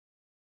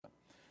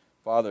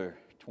Father,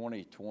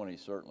 2020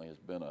 certainly has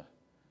been a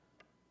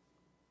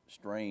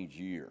strange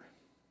year.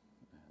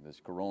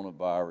 This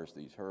coronavirus,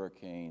 these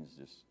hurricanes,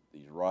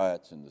 these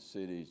riots in the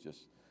cities,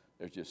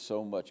 there's just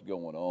so much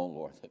going on,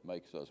 Lord, that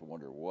makes us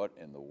wonder, what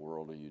in the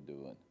world are you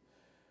doing?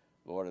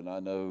 Lord, and I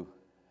know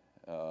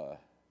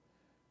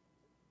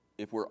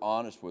if we're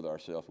honest with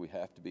ourselves, we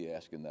have to be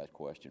asking that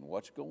question.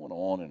 What's going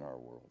on in our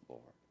world,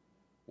 Lord?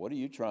 What are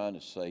you trying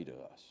to say to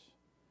us?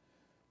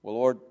 Well,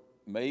 Lord,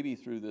 maybe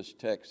through this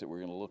text that we're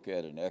going to look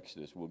at in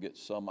Exodus, we'll get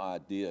some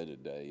idea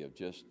today of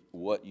just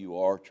what you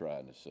are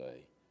trying to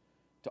say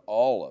to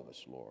all of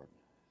us, Lord.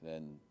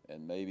 And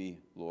maybe,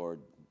 Lord,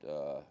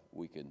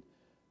 we can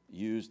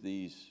use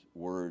these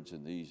words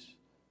and these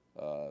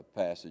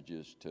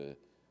passages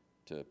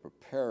to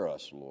prepare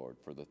us, Lord,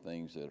 for the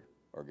things that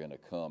are going to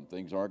come.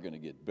 Things aren't going to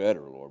get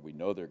better, Lord. We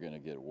know they're going to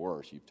get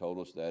worse. You've told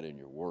us that in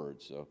your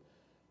word. So,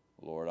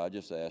 Lord, I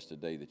just ask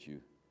today that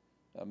you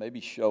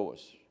maybe show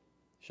us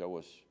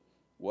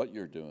what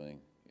you're doing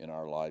in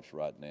our lives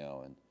right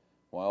now and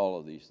why all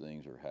of these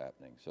things are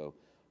happening. So,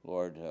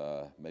 Lord,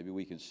 maybe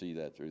we can see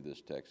that through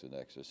this text in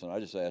Exodus. And I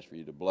just ask for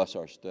you to bless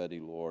our study,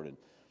 Lord.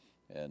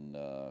 And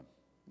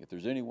if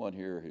there's anyone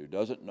here who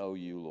doesn't know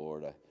you,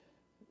 Lord,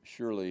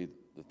 surely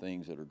the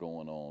things that are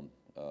going on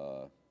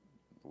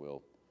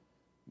will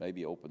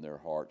maybe open their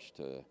hearts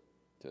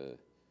to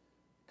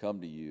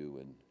come to you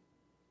and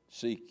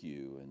seek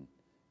you.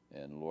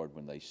 And Lord,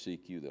 when they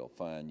seek you, they'll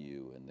find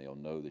you, and they'll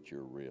know that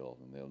you're real,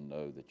 and they'll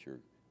know that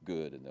you're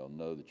good, and they'll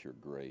know that you're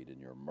great, and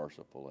you're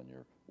merciful, and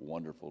you're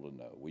wonderful to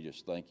know. We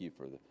just thank you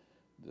for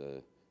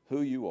the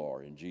who you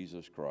are in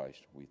Jesus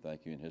Christ. We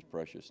thank you in his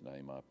precious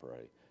name, I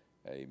pray.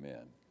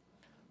 Amen.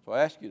 So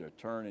I ask you to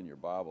turn in your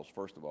Bibles,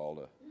 first of all,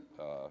 to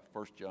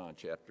 1 John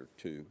chapter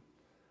 2.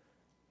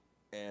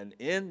 And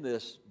in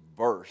this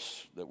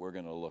verse that we're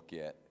going to look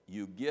at,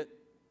 you get,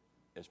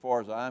 as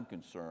far as I'm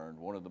concerned,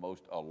 one of the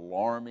most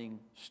alarming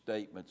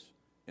statements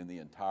in the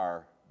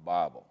entire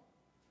Bible.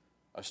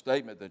 A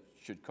statement that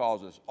should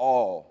cause us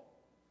all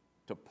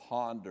to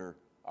ponder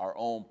our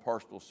own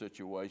personal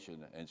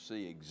situation and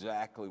see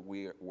exactly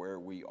where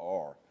we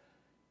are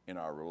in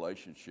our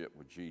relationship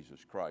with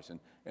Jesus Christ.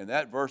 And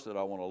that verse that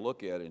I want to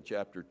look at in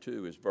chapter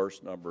 2 is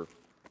verse number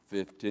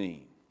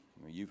 15.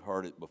 I mean, you've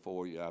heard it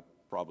before. I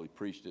probably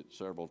preached it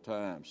several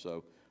times,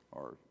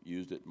 or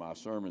used it in my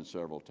sermon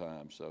several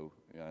times. So,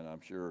 and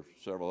I'm sure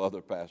several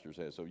other pastors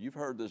have. So you've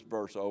heard this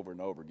verse over and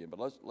over again. But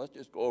let's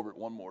just go over it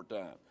one more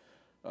time.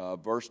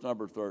 Verse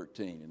number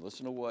 13. And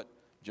listen to what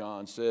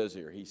John says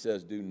here. He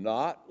says, "Do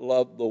not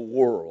love the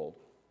world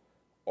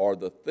or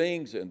the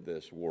things in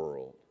this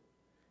world.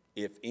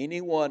 If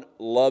anyone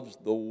loves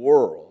the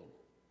world,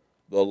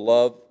 the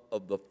love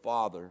of the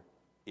Father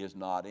is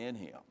not in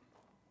him."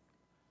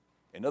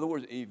 In other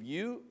words, if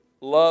you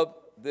love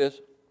this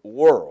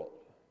world,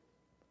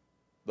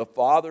 the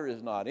Father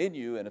is not in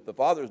you, and if the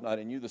Father is not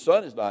in you, the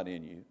Son is not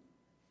in you,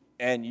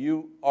 and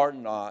you are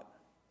not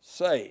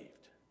saved.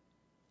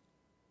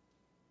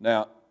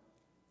 Now,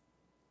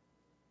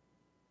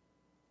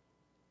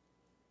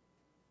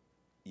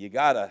 you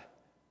got to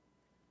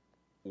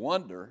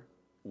wonder,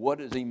 what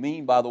does he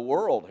mean by the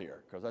world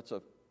here? Because that's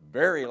a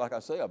very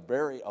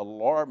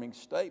alarming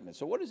statement.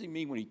 So what does he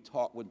mean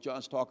when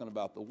John's talking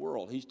about the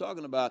world? He's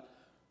talking about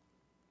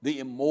the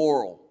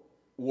immoral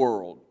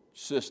world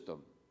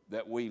system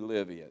that we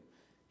live in.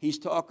 He's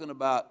talking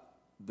about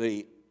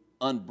the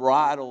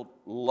unbridled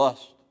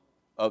lust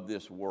of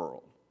this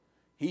world.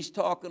 He's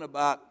talking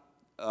about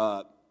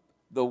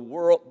the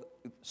world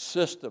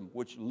system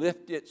which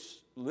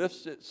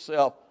lifts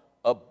itself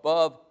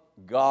above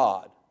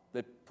God,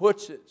 that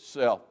puts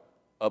itself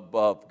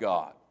above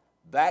God.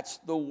 That's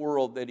the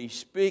world that he's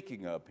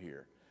speaking of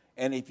here.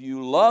 And if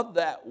you love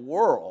that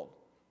world,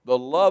 the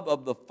love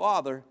of the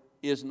Father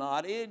is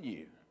not in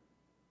you.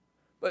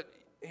 But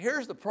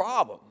here's the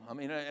problem. I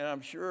mean, and I'm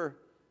sure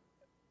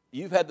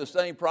you've had the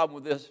same problem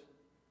with this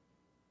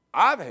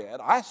I've had.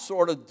 I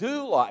sort of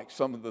do like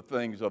some of the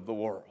things of the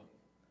world.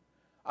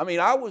 I mean,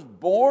 I was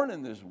born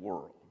in this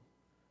world.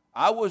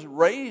 I was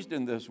raised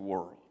in this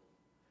world.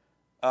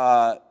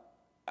 I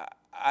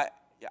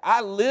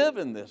live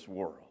in this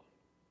world.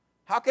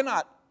 How can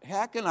I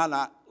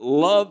not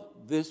love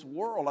this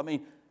world? I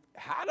mean,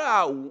 how do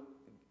I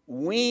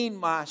wean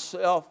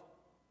myself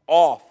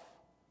off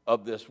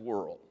of this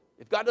world?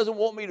 If God doesn't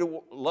want me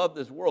to love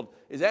this world,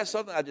 is that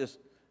something I just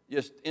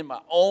in my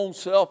own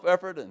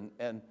self-effort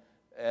and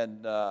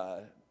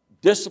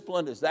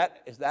discipline, is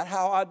that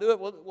how I do it?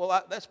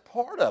 Well, that's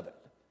part of it.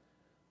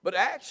 But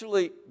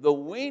actually, the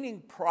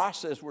weaning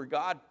process where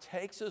God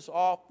takes us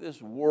off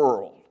this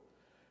world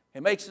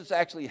and makes us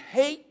actually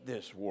hate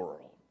this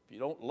world. If you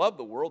don't love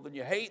the world, then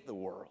you hate the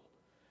world.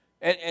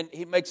 And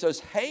he makes us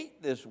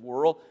hate this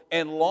world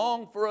and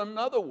long for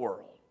another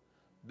world.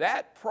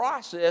 That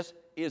process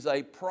is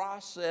a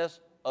process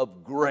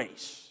of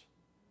grace.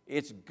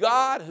 It's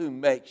God who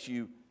makes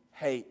you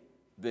hate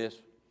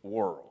this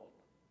world.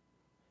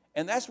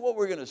 And that's what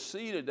we're going to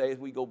see today as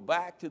we go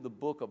back to the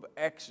book of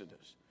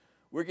Exodus.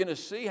 We're going to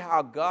see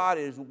how God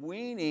is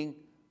weaning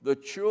the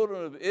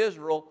children of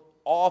Israel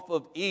off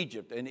of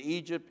Egypt, and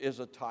Egypt is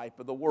a type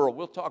of the world.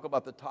 We'll talk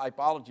about the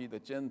typology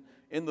that's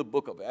in the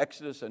book of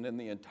Exodus and in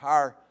the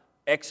entire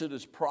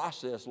Exodus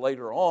process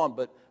later on,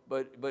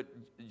 but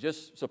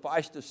just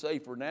suffice to say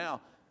for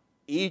now,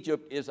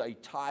 Egypt is a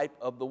type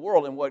of the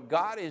world. And what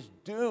God is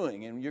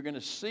doing, and you're going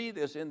to see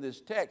this in this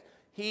text,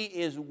 He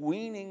is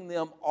weaning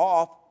them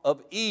off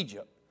of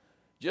Egypt,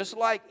 just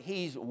like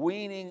He's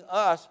weaning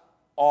us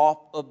off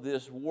of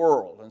this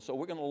world. And so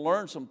we're going to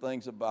learn some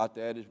things about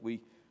that as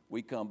we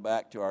come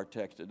back to our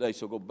text today.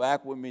 So go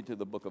back with me to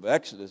the book of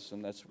Exodus,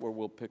 and that's where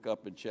we'll pick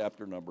up in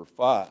chapter number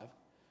 5.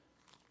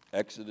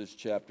 Exodus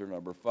chapter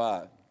number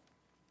 5.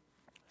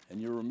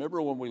 And you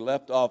remember when we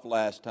left off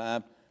last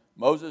time,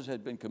 Moses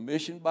had been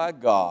commissioned by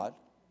God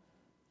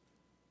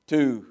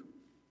to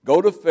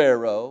go to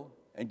Pharaoh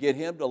and get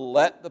him to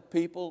let the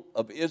people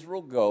of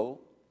Israel go.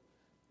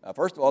 Now,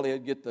 first of all, he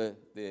had to get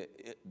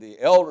the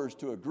elders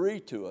to agree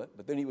to it,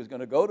 but then he was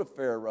going to go to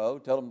Pharaoh,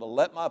 tell him to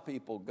let my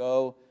people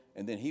go,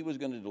 and then he was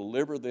going to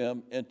deliver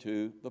them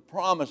into the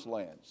promised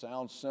land.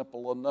 Sounds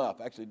simple enough.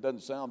 Actually, it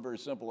doesn't sound very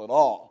simple at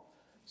all.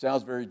 It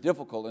sounds very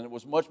difficult, and it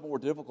was much more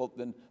difficult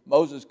than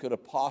Moses could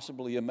have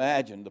possibly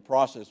imagined. The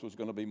process was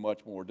going to be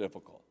much more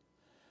difficult.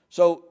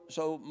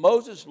 So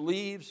Moses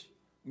leaves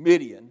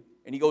Midian,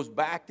 and he goes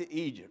back to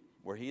Egypt,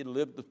 where he had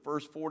lived the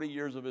first 40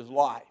 years of his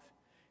life.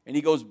 And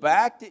he goes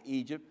back to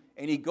Egypt,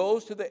 and he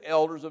goes to the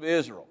elders of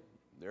Israel.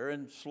 They're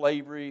in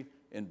slavery,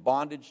 in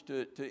bondage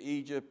to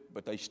Egypt,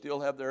 but they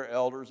still have their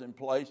elders in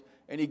place.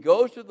 And he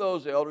goes to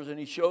those elders, and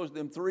he shows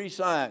them 3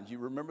 signs. You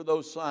remember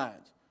those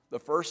signs. The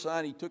first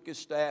sign, he took his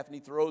staff, and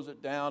he throws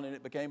it down, and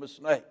it became a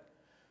snake.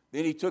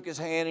 Then he took his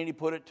hand, and he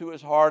put it to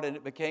his heart, and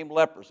it became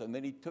leprous. And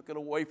then he took it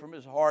away from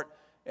his heart,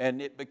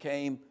 and it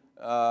became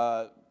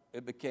a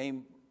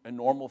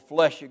normal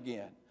flesh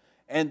again.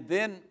 And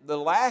then the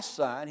last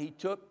sign, he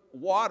took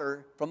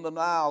water from the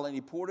Nile and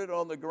he poured it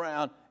on the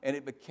ground, and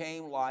it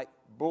became like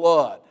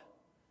blood.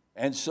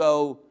 And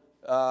so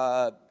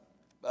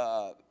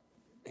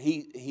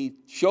he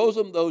shows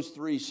them those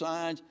 3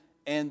 signs,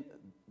 and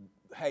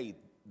hey,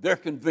 they're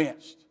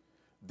convinced.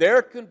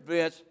 They're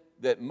convinced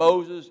that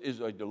Moses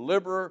is a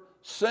deliverer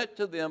sent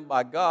to them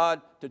by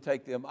God to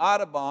take them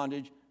out of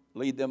bondage,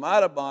 lead them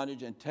out of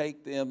bondage, and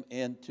take them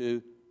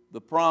into the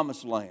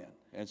promised land.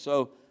 And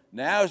so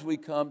now as we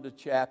come to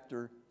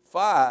chapter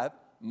 5,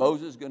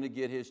 Moses is going to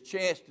get his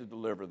chance to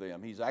deliver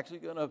them. He's actually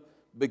going to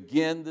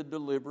begin the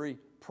delivery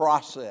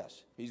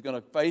process. He's going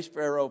to face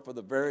Pharaoh for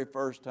the very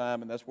first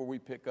time, and that's where we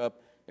pick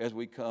up as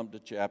we come to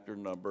chapter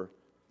number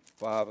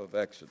 5 of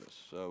Exodus.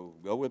 So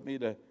go with me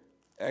to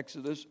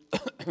Exodus,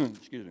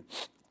 excuse me,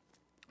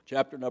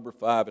 chapter number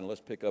 5, and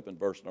let's pick up in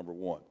verse number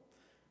 1.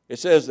 It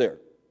says there,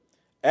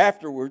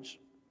 afterwards,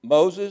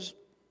 Moses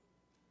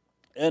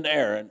and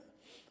Aaron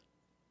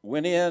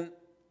went in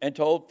and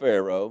told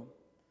Pharaoh,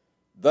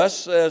 thus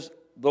says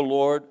the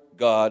Lord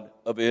God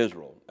of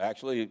Israel.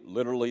 Actually,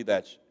 literally,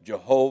 that's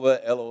Jehovah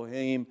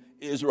Elohim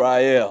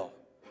Israel.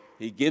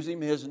 He gives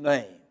him his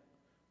name.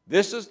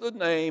 This is the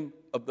name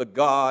of the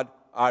God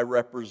I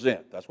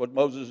represent. That's what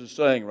Moses is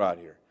saying right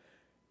here.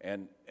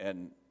 And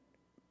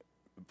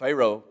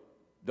Pharaoh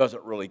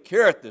doesn't really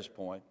care at this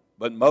point,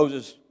 but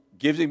Moses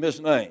gives him his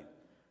name.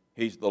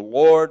 He's the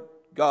Lord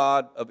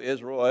God of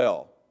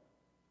Israel.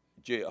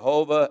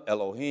 Jehovah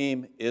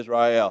Elohim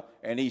Israel.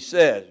 And he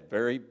says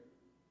very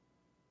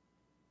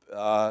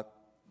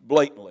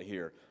blatantly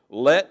here,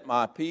 let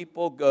my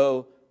people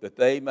go that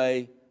they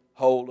may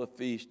hold a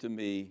feast to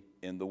me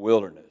in the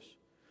wilderness.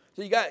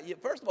 So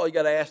first of all, you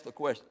got to ask the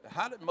question,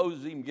 how did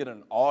Moses even get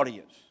an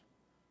audience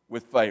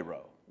with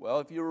Pharaoh? Well,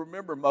 if you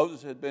remember,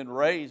 Moses had been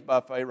raised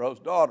by Pharaoh's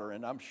daughter,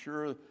 and I'm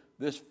sure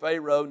this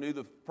Pharaoh knew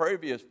the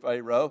previous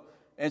Pharaoh,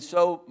 and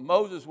so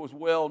Moses was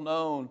well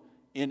known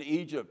in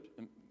Egypt.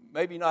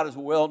 Maybe not as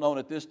well known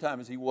at this time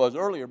as he was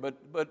earlier, but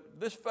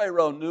this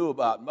Pharaoh knew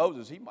about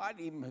Moses. He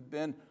might even have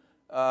been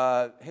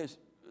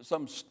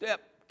some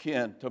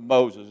step-kin to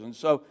Moses. And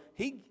so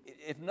he,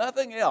 if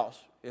nothing else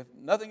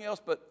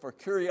but for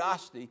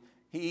curiosity,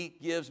 he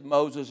gives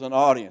Moses an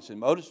audience. And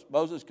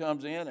Moses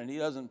comes in, and he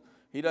doesn't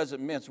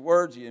mince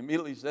words. He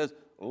immediately says,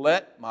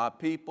 let my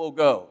people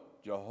go.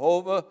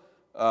 Jehovah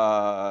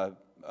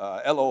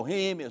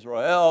Elohim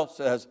Israel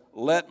says,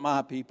 let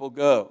my people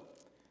go.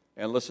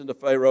 And listen to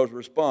Pharaoh's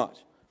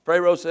response.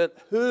 Pharaoh said,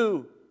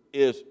 who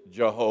is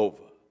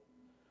Jehovah?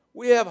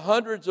 We have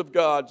hundreds of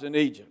gods in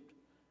Egypt.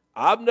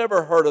 I've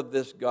never heard of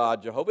this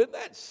God, Jehovah. Isn't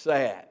that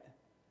sad?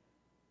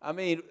 I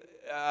mean,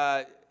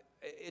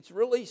 it's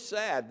really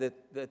sad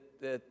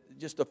that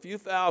just a few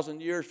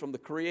thousand years from the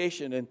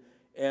creation,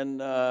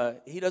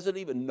 and he doesn't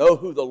even know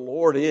who the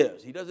Lord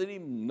is. He doesn't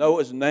even know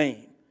his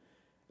name.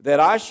 That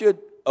I should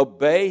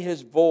obey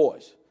his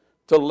voice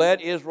to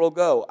let Israel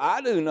go.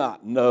 I do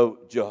not know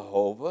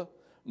Jehovah,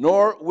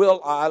 nor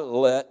will I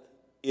let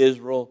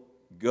Israel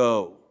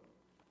go.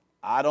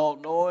 I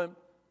don't know him,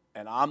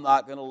 and I'm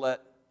not going to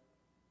let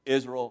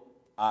Israel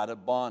out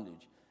of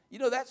bondage. You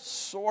know, that's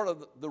sort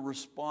of the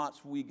response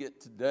we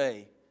get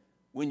today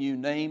when you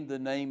name the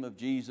name of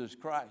Jesus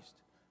Christ.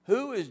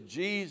 Who is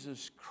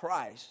Jesus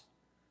Christ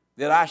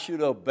that I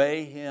should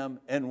obey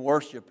him and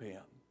worship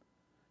him.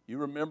 You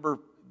remember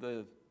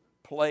the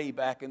play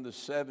back in the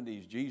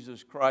 70s,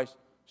 Jesus Christ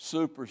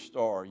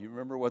Superstar. You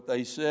remember what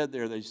they said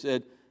there? They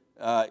said,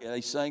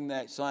 they sang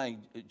that song,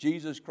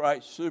 Jesus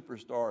Christ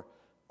Superstar,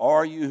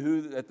 are you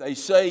who that they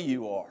say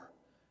you are?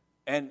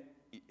 And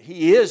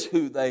he is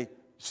who they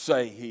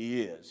say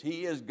he is.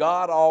 He is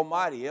God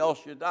Almighty, El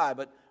Shaddai.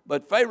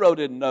 But Pharaoh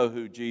didn't know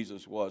who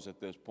Jesus was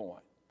at this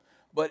point.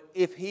 But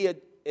if he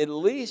had at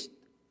least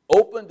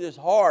opened his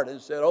heart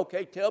and said,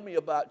 okay, tell me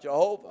about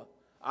Jehovah.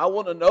 I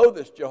want to know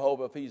this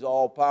Jehovah if he's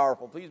all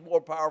powerful. If he's more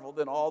powerful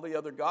than all the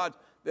other gods,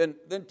 then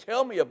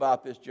tell me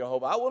about this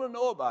Jehovah. I want to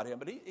know about him.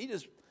 But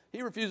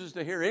he refuses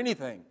to hear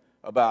anything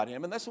about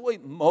him. And that's the way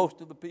most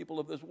of the people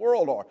of this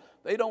world are.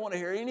 They don't want to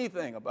hear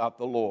anything about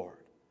the Lord.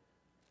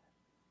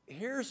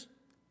 Here's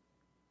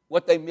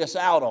what they miss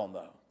out on,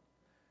 though.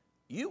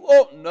 You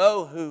won't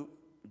know who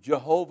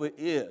Jehovah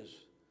is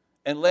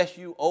unless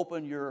you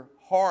open your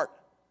heart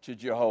to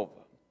Jehovah.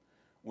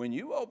 When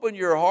you open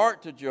your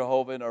heart to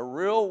Jehovah in a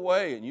real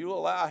way and you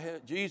allow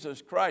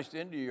Jesus Christ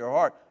into your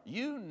heart,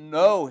 you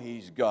know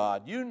he's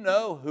God. You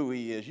know who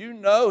he is. You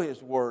know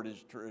his word is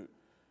true.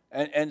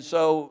 And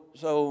so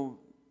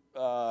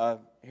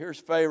here's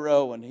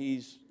Pharaoh, and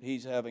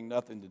he's having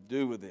nothing to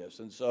do with this.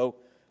 And so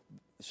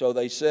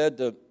they said,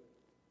 the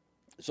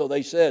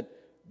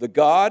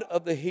God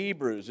of the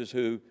Hebrews is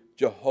who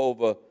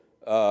Jehovah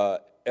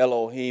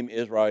Elohim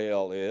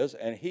Israel is,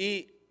 and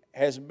he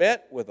has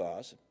met with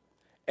us.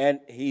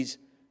 And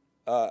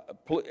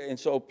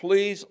so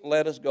please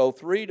let us go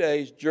 3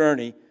 days'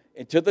 journey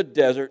into the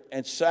desert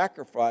and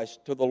sacrifice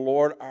to the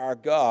Lord our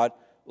God,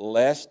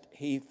 lest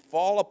he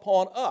fall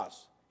upon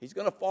us. He's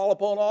going to fall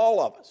upon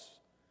all of us.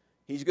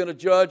 He's going to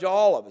judge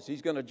all of us.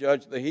 He's going to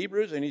judge the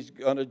Hebrews, and he's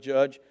going to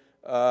judge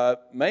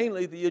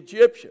mainly the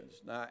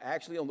Egyptians. Now,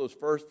 actually, on those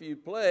first few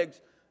plagues,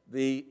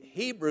 the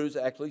Hebrews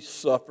actually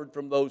suffered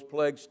from those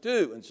plagues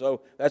too. And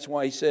so that's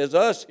why he says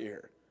us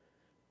here.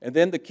 And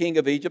then the king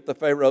of Egypt, the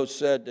Pharaoh,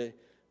 said to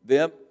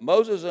them,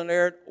 Moses and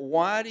Aaron,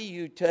 why do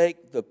you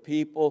take the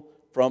people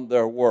from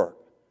their work?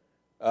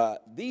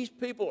 These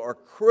people are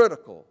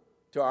critical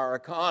to our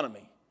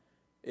economy.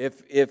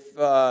 If they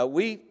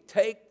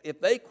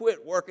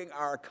quit working,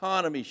 our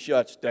economy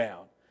shuts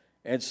down.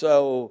 And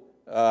so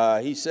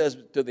he says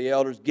to the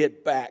elders,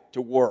 get back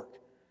to work.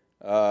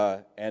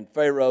 And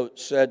Pharaoh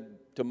said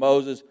to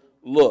Moses,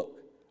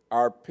 look,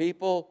 our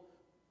people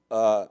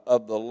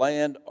of the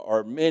land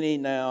are many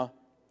now,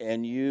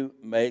 and you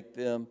make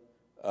them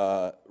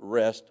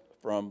rest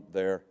from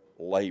their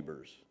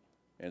labors.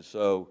 And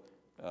so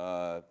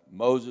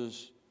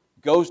Moses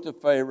goes to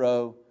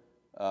Pharaoh.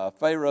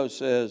 Pharaoh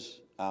says,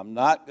 I'm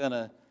not going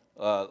to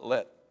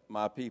let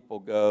my people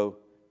go.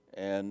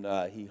 And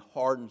he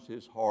hardens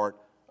his heart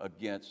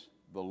against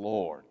the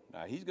Lord.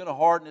 Now, he's going to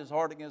harden his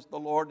heart against the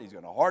Lord. He's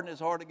going to harden his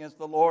heart against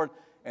the Lord.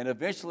 And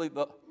eventually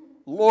the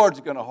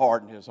Lord's going to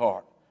harden his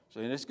heart.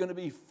 So it's going to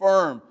be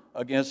firm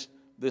against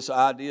this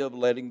idea of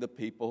letting the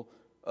people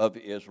of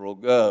Israel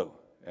go.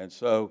 And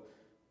so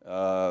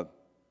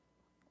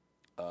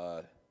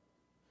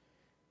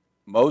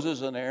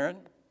Moses and Aaron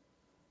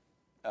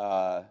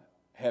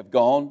have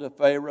gone to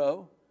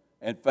Pharaoh,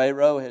 and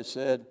Pharaoh has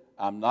said,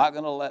 I'm not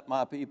going to let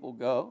my people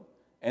go.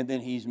 And then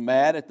he's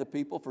mad at the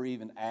people for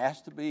even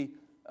asked to be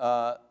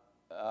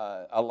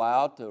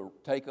allowed to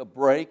take a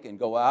break and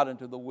go out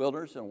into the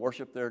wilderness and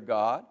worship their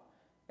God.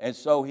 And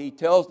so he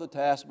tells the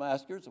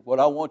taskmasters, what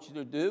I want you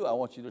to do, I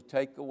want you to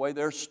take away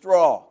their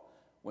straw.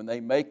 When they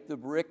make the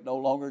brick, no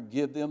longer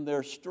give them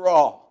their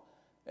straw.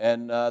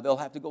 And they'll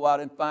have to go out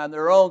and find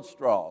their own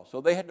straw. So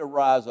they had to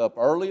rise up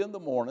early in the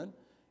morning,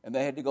 and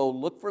they had to go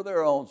look for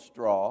their own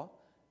straw.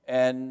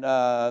 And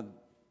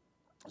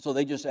so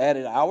they just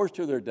added hours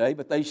to their day,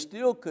 but they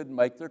still couldn't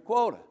make their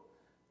quota.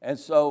 And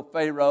so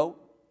Pharaoh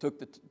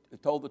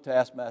told the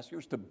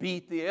taskmasters to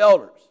beat the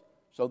elders.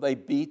 So they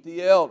beat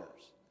the elders.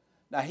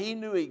 Now, he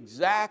knew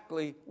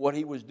exactly what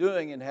he was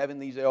doing in having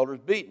these elders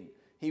beaten.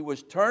 He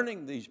was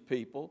turning these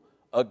people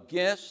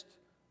against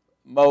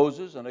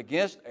Moses and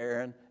against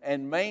Aaron,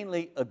 and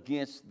mainly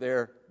against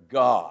their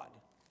God.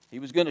 He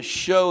was going to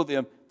show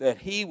them that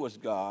he was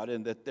God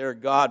and that their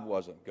God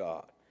wasn't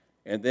God.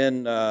 And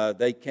then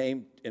they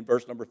came in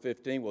verse number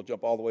 15. We'll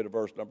jump all the way to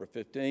verse number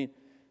 15.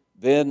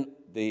 Then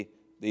the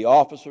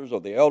officers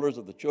or the elders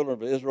of the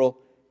children of Israel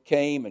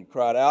came and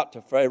cried out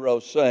to Pharaoh,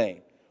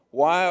 saying,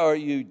 why are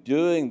you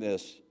doing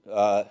this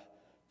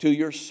to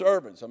your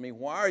servants? I mean,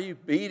 why are you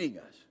beating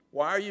us?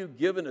 Why are you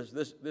giving us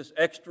this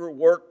extra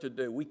work to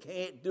do? We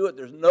can't do it.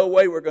 There's no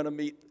way we're going to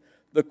meet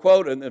the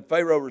quota. And then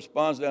Pharaoh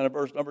responds down in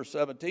verse number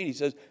 17. He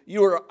says,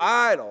 you are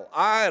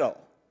idle.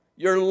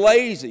 You're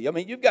lazy. I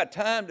mean, you've got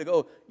time to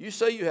go. You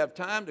say you have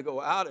time to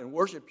go out and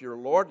worship your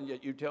Lord, and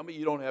yet you tell me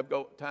you don't have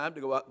time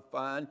to go out and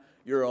find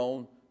your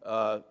own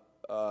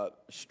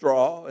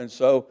straw. And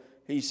so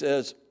he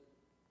says,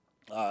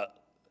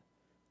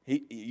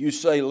 you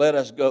say, let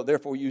us go.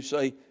 Therefore, you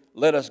say,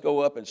 let us go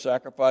up and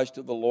sacrifice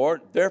to the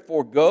Lord.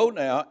 Therefore, go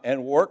now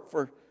and work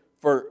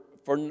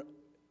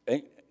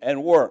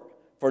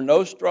For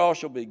no straw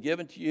shall be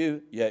given to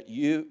you, yet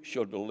you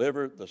shall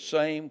deliver the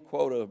same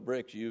quota of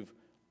bricks you've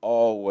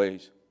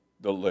always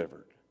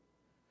delivered.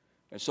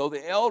 And so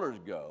the elders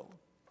go,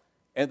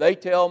 and they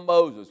tell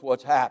Moses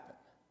what's happened.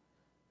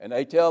 And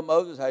they tell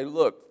Moses, hey,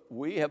 look,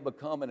 we have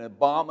become an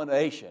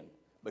abomination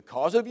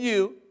because of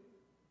you,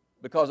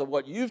 because of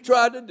what you've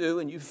tried to do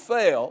and you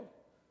failed.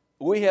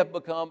 We have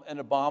become an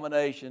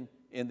abomination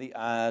in the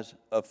eyes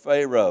of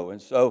Pharaoh. And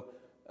so,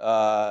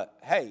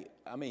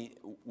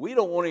 we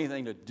don't want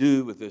anything to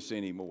do with this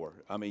anymore.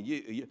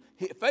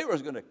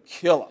 Pharaoh's going to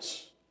kill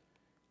us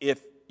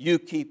if you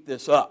keep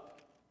this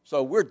up.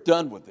 So we're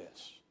done with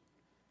this.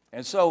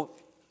 And so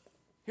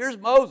here's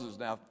Moses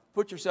now.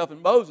 Put yourself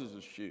in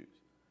Moses' shoes.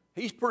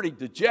 He's pretty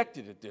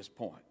dejected at this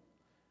point.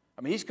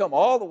 He's come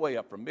all the way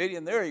up from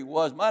Midian. There he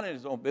was, minding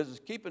his own business,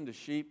 keeping the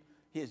sheep.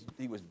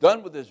 He was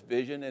done with this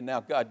vision, and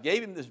now God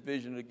gave him this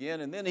vision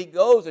again. And then he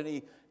goes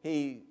and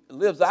he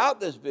lives out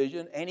this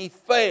vision, and he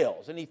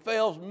fails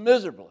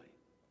miserably.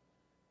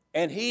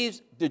 And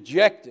he's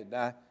dejected.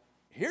 Now,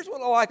 here's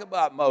what I like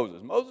about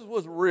Moses. Moses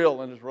was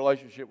real in his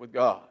relationship with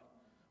God.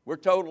 We're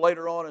told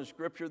later on in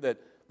Scripture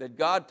that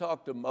God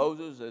talked to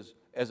Moses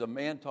as a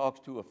man talks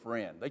to a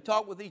friend. They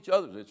talk with each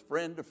other. It's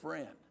friend to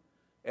friend.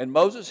 And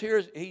Moses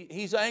here,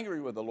 he's angry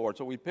with the Lord.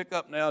 So we pick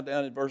up now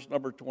down in verse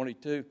number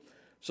 22.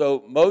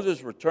 So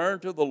Moses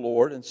returned to the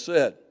Lord and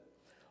said,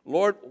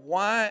 Lord,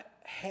 why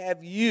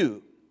have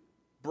you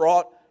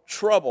brought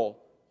trouble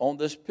on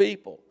this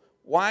people?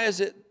 Why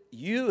is it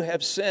you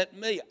have sent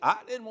me? I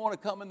didn't want to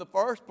come in the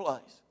first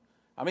place.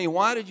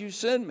 Why did you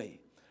send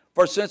me?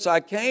 For since I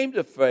came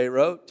to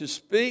Pharaoh to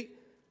speak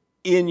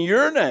in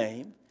your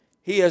name,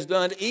 he has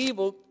done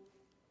evil.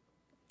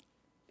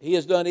 He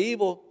has done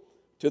evil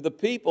to the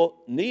people.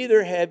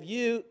 Neither have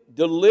you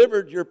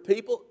delivered your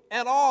people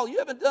at all. You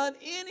haven't done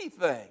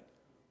anything,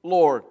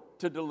 Lord,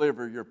 to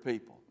deliver your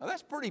people. Now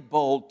that's pretty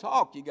bold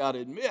talk, you got to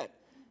admit.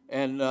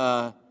 And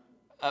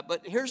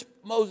but here's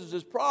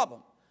Moses'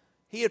 problem.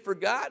 He had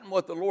forgotten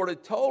what the Lord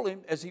had told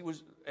him as he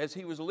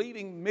was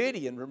leaving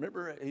Midian.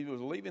 Remember, he was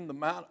leaving the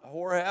Mount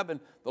Horeb, and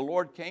the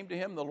Lord came to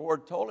him. The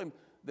Lord told him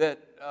that,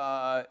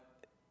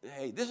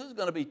 hey, this is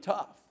going to be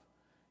tough.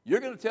 You're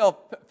going to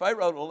tell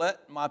Pharaoh to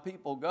let my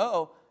people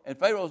go, and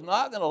Pharaoh's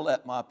not going to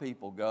let my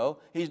people go.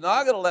 He's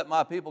not going to let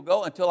my people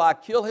go until I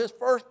kill his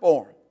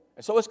firstborn.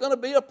 And so it's going to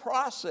be a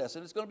process,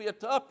 and it's going to be a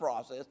tough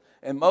process.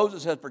 And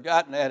Moses had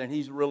forgotten that, and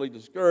he's really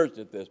discouraged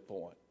at this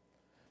point.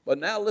 But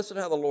now listen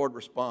how the Lord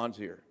responds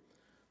here.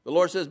 The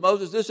Lord says,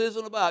 Moses, this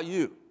isn't about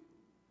you.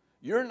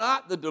 You're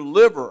not the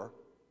deliverer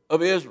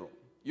of Israel.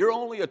 You're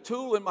only a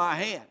tool in my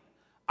hand.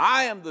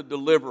 I am the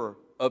deliverer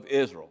of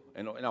Israel.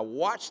 And now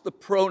watch the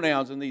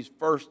pronouns in these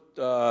first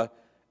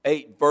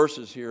 8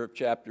 verses here of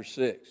chapter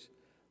 6.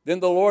 Then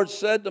the Lord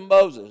said to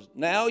Moses,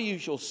 now you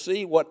shall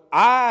see what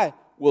I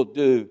will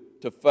do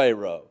to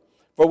Pharaoh.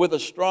 For with a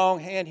strong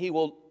hand he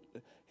will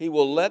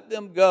let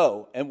them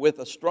go, and with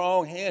a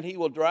strong hand he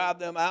will drive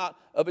them out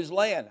of his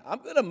land. I'm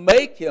going to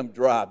make him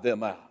drive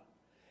them out.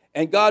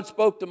 And God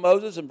spoke to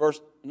Moses in verse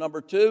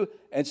number 2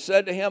 and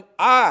said to him,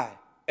 I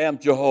am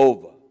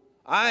Jehovah.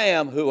 I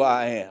am who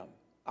I am.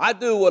 I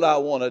do what I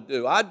want to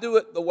do. I do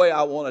it the way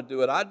I want to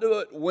do it. I do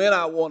it when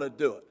I want to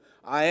do it.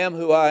 I am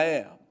who I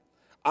am.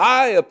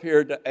 I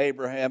appeared to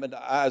Abraham and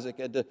to Isaac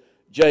and to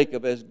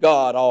Jacob as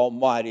God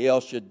Almighty,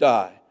 El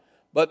Shaddai.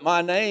 But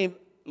my name,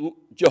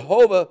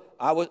 Jehovah,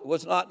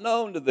 was not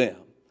known to them.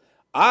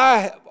 I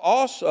have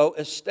also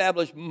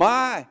established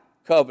my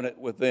covenant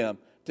with them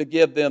to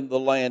give them the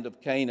land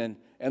of Canaan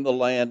and the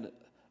land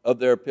of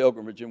their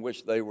pilgrimage in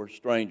which they were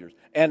strangers.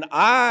 And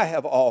I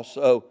have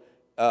also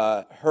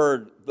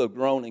heard the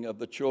groaning of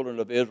the children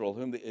of Israel,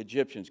 whom the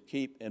Egyptians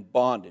keep in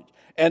bondage.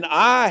 And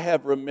I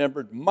have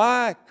remembered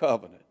my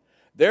covenant.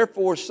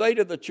 Therefore say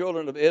to the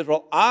children of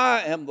Israel,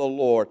 I am the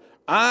Lord.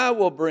 I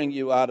will bring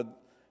you out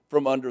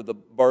from under the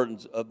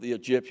burdens of the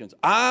Egyptians.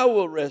 I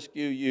will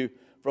rescue you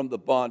from the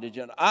bondage,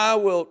 and I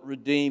will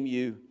redeem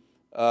you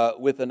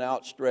with an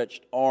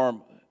outstretched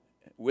arm,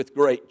 with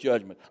great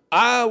judgment.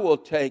 I will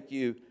take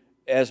you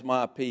as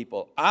my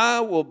people.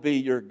 I will be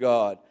your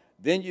God.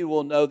 Then you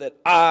will know that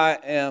I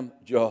am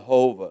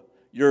Jehovah,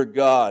 your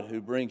God,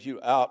 who brings you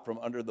out from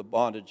under the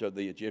bondage of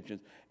the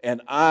Egyptians.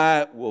 And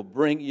I will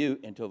bring you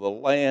into the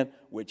land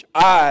which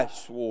I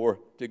swore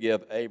to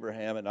give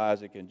Abraham and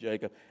Isaac and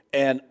Jacob.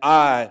 And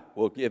I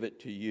will give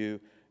it to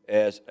you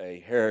as a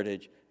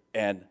heritage.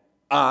 And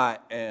I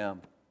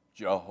am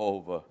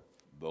Jehovah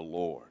the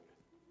Lord.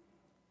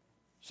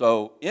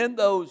 So in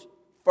those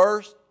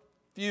first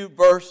few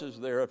verses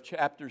there of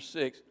chapter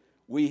 6,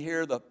 we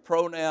hear the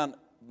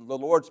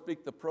Lord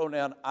speak the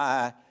pronoun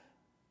I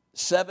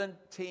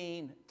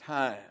 17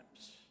 times.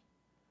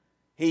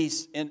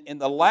 He's in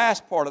the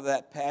last part of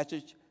that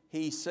passage,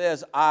 he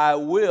says, I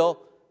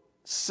will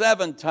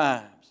 7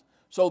 times.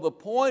 So the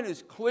point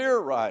is clear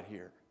right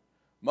here.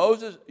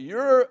 Moses,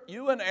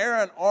 you and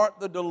Aaron aren't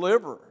the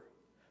deliverer.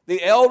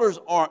 The elders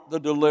aren't the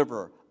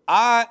deliverer.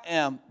 I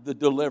am the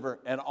deliverer,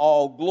 and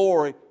all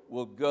glory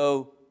will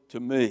go to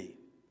me.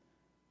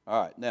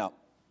 All right, now,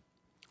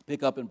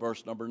 Pick up in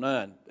verse number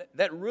 9.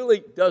 That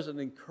really doesn't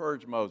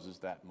encourage Moses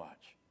that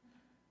much.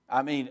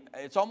 I mean,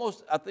 it's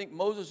almost, I think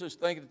Moses is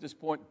thinking at this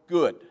point,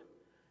 good,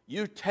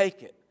 you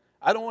take it.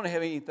 I don't want to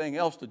have anything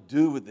else to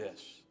do with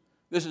this.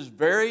 This is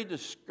very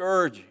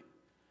discouraging.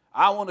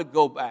 I want to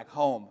go back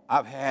home.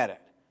 I've had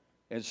it.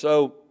 And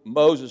so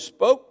Moses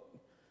spoke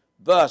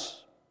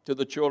thus to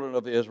the children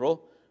of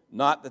Israel,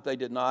 not that they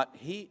did not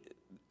heed,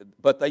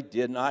 but they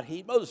did not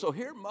heed Moses. So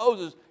here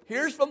Moses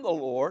hears from the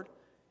Lord,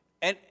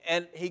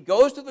 and he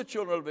goes to the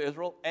children of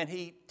Israel, and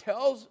he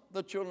tells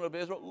the children of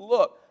Israel,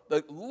 look,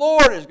 the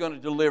Lord is going to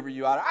deliver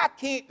you out. I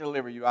can't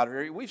deliver you out of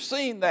here. We've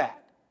seen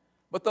that.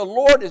 But the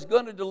Lord is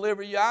going to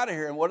deliver you out of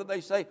here. And what do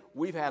they say?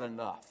 We've had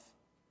enough.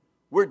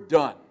 We're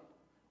done.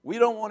 We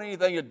don't want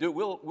anything to do.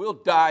 We'll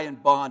die in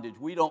bondage.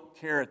 We don't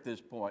care at this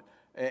point.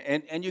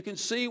 And you can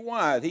see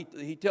why.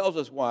 He tells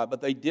us why.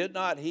 But they did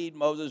not heed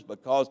Moses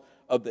because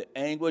of the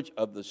anguish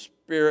of the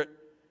spirit,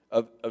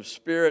 of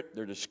spirit,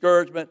 their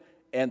discouragement,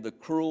 and the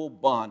cruel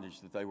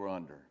bondage that they were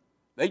under.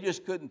 They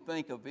just couldn't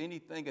think of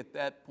anything at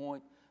that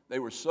point. They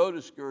were so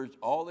discouraged,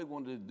 all they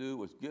wanted to do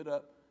was get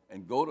up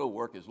and go to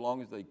work as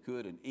long as they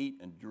could and eat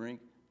and drink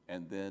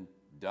and then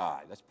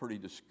die. That's pretty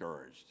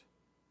discouraged.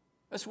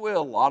 That's the way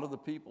a lot of the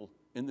people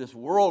in this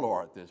world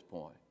are at this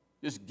point.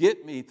 Just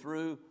get me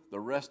through the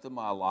rest of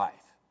my life.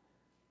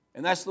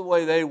 And that's the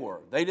way they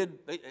were. They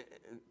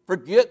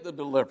forget the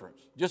deliverance.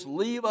 Just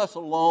leave us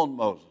alone,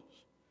 Moses.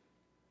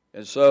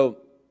 And so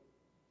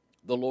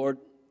the Lord,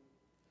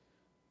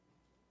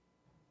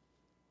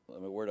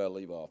 where did I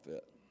leave off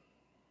at?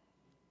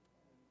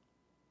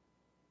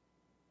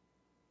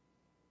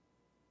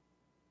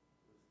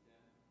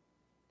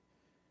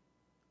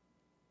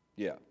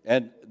 Yeah,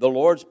 and the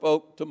Lord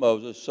spoke to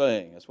Moses,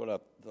 saying, that's what I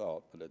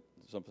thought, but it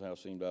somehow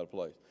seemed out of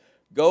place.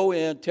 Go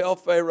in, tell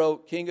Pharaoh,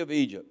 king of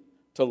Egypt,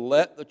 to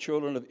let the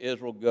children of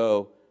Israel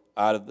go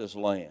out of this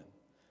land.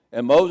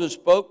 And Moses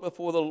spoke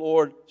before the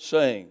Lord,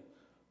 saying,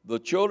 the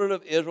children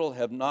of Israel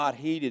have not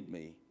heeded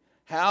me.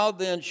 How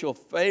then shall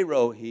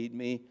Pharaoh heed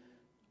me,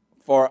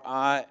 for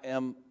I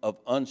am of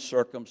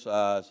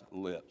uncircumcised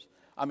lips?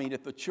 I mean,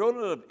 if the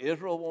children of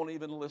Israel won't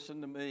even listen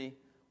to me,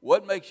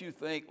 what makes you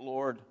think,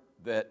 Lord,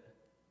 that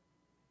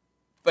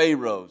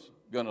Pharaoh's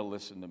going to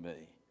listen to me?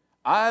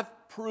 I've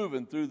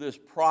proven through this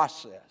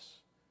process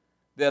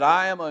that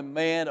I am a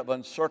man of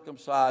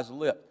uncircumcised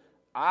lips.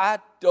 I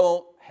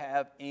don't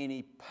have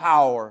any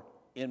power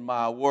in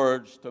my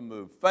words to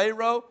move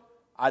Pharaoh.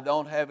 I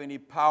don't have any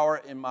power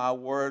in my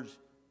words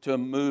to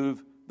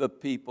move the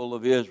people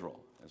of Israel.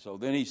 And so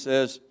then he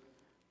says,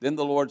 then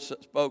the Lord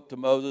spoke to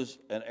Moses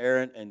and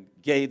Aaron and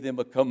gave them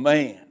a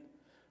command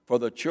for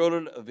the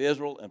children of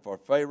Israel and for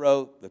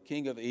Pharaoh, the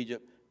king of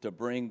Egypt, to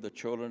bring the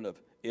children of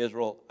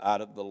Israel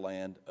out of the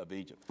land of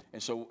Egypt.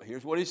 And so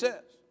here's what he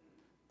says.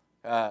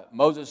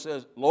 Moses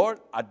says, Lord,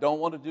 I don't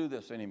want to do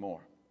this anymore.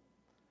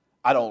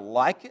 I don't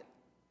like it.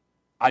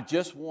 I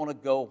just want to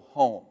go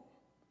home.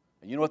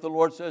 And you know what the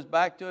Lord says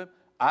back to him?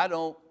 I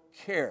don't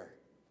care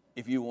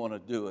if you want to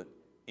do it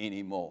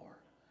anymore.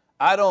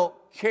 I don't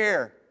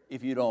care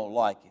if you don't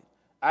like it.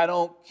 I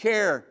don't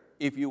care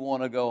if you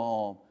want to go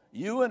home.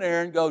 You and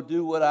Aaron go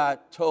do what I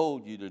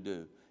told you to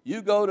do.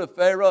 You go to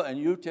Pharaoh and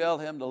you tell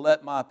him to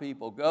let my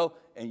people go.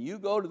 And you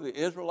go to the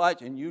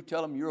Israelites and you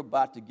tell them you're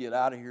about to get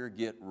out of here,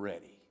 get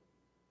ready.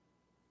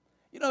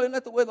 You know, isn't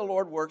that the way the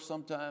Lord works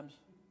sometimes?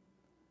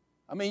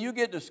 I mean, you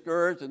get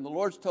discouraged and the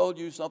Lord's told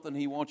you something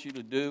he wants you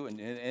to do, and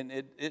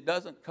it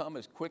doesn't come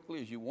as quickly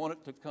as you want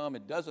it to come.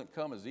 It doesn't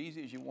come as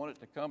easy as you want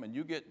it to come, and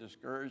you get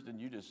discouraged and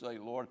you just say,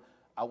 Lord,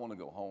 I want to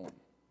go home.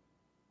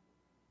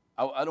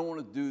 I don't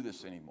want to do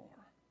this anymore.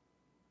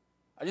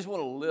 I just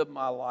want to live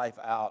my life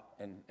out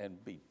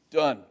and be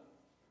done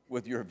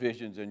with your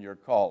visions and your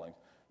callings.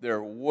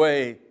 They're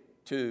way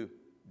too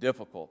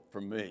difficult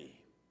for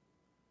me.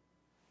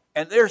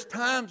 And there's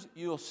times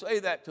you'll say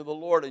that to the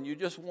Lord and you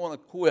just want to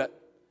quit.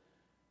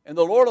 And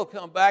the Lord will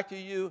come back to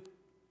you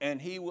and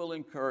he will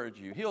encourage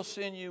you. He'll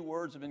send you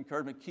words of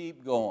encouragement.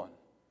 Keep going.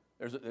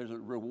 There's a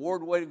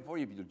reward waiting for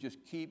you if you just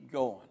keep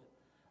going.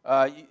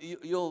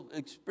 You'll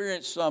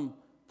experience some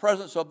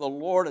presence of the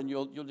Lord and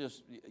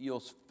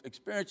you'll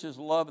experience his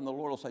love, and the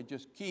Lord will say,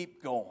 just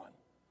keep going.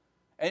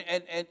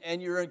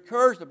 And you're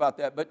encouraged about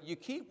that, but you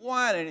keep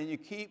whining and you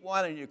keep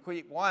whining and you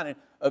keep whining.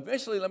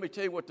 Eventually, let me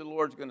tell you what the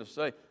Lord's going to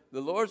say.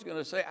 The Lord's going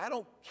to say, I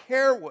don't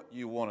care what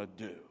you want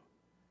to do.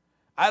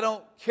 I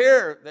don't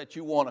care that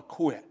you want to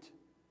quit.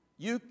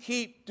 You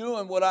keep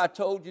doing what I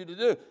told you to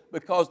do,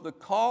 because the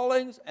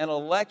callings and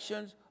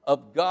elections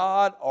of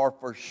God are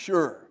for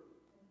sure.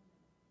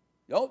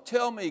 Don't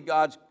tell me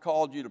God's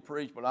called you to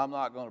preach, but I'm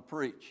not going to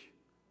preach.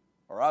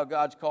 Or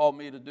God's called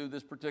me to do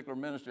this particular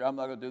ministry, I'm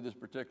not going to do this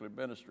particular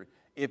ministry.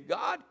 If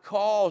God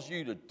calls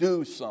you to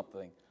do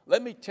something,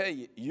 let me tell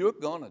you, you're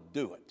going to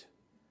do it.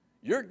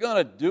 You're going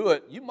to do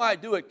it. You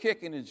might do it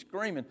kicking and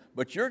screaming,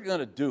 but you're going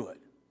to do it.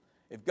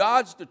 If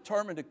God's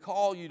determined to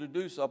call you to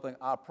do something,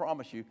 I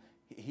promise you,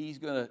 He's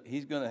going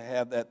to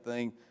have that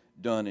thing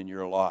done in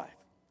your life.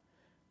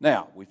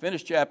 Now, we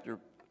finished chapter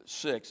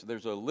 6.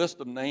 There's a list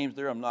of names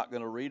there. I'm not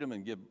going to read them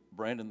and give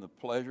Brandon the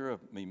pleasure of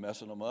me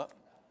messing them up.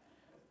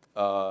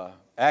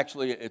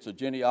 Actually, it's a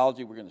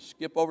genealogy we're going to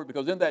skip over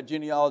because in that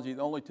genealogy,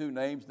 the only two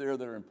names there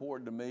that are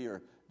important to me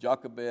are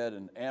Jochebed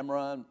and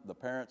Amram, the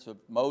parents of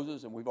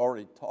Moses, and we've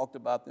already talked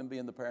about them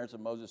being the parents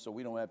of Moses, so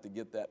we don't have to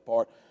get that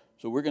part.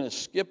 So we're going to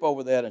skip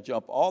over that and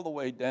jump all the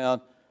way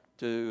down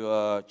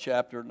to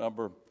chapter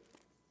number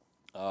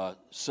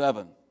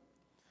 7.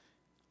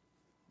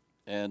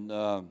 And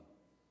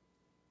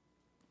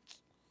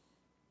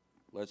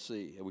let's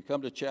see. We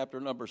come to chapter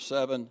number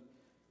 7,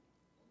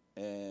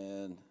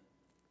 and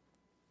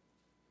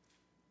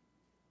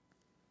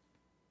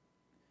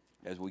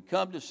as we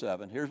come to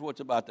 7, here's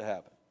what's about to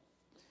happen.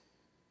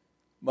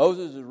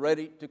 Moses is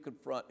ready to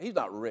confront. He's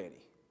not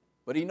ready,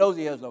 but he knows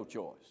he has no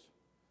choice.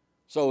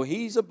 So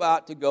he's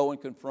about to go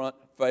and confront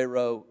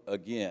Pharaoh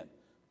again.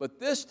 But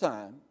this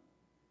time,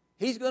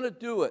 he's going to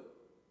do it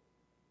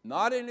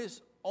not in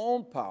his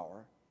own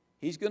power.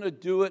 He's going to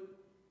do it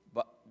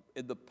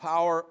in the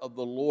power of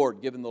the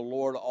Lord, giving the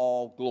Lord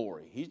all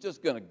glory. He's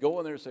just going to go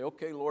in there and say,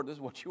 okay, Lord, this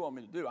is what you want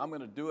me to do. I'm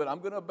going to do it. I'm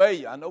going to obey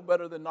you. I know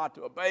better than not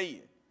to obey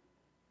you.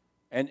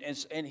 And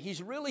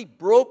he's really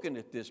broken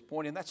at this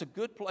point, and that's a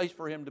good place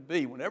for him to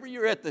be. Whenever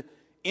you're at the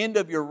end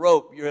of your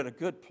rope, you're at a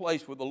good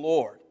place with the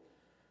Lord.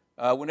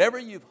 Whenever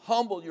you've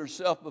humbled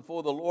yourself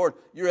before the Lord,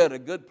 you're at a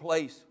good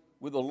place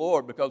with the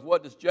Lord, because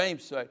what does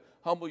James say?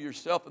 Humble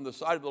yourself in the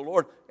sight of the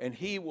Lord, and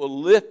he will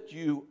lift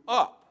you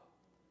up.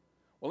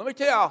 Well, let me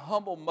tell you how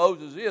humble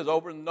Moses is.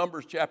 Over in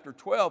Numbers chapter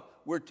 12,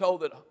 we're told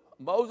that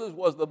Moses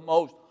was the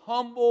most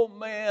humble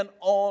man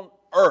on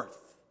earth.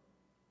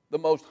 The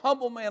most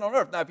humble man on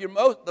earth. Now, if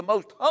you're the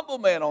most humble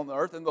man on the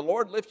earth and the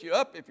Lord lifts you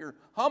up, if you're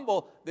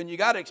humble, then you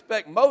got to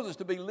expect Moses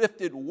to be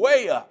lifted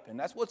way up. And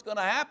that's what's going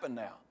to happen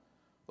now.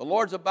 The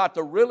Lord's about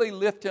to really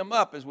lift him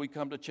up as we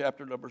come to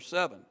chapter number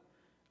 7.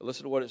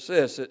 Listen to what it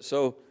says.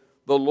 So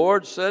the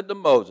Lord said to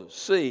Moses,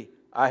 see,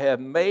 I have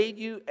made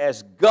you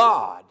as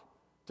God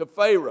to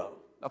Pharaoh.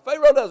 Now,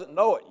 Pharaoh doesn't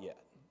know it yet,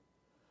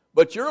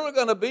 but you're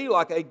going to be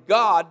like a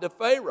God to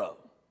Pharaoh.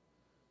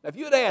 Now, if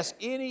you'd ask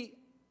any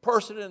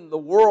person in the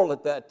world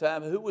at that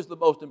time who was the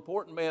most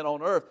important man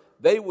on earth,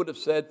 they would have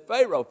said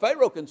Pharaoh.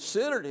 Pharaoh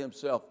considered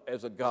himself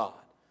as a god.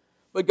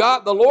 But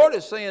God, the Lord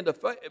is saying to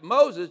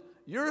Moses,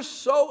 you're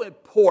so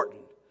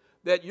important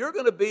that you're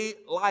going to be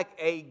like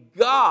a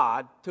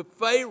god to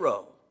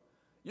Pharaoh.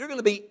 You're going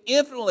to be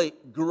infinitely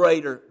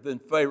greater than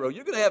Pharaoh.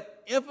 You're going to have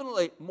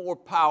infinitely more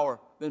power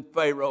than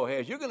Pharaoh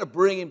has. You're going to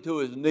bring him to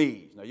his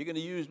knees. Now, you're going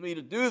to use me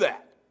to do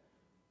that.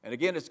 And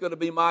again, it's going to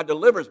be my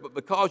deliverance. But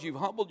because you've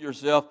humbled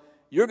yourself,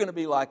 you're going to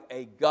be like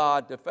a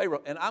god to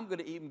Pharaoh. And I'm going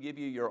to even give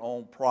you your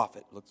own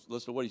prophet. Let's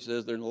listen to what he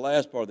says there in the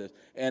last part of this.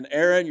 And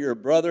Aaron, your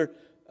brother,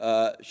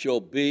 shall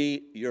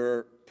be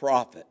your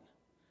prophet.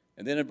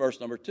 And then in verse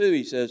number 2,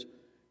 he says,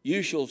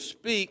 you shall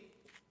speak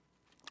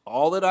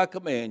all that I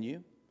command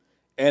you.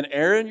 And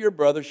Aaron, your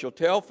brother, shall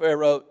tell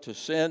Pharaoh to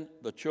send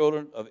the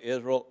children of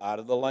Israel out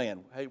of the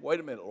land. Hey, wait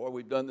a minute, Lord,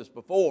 we've done this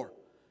before.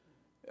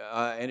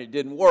 And it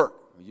didn't work.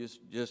 You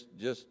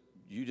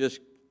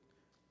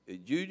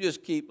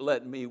just keep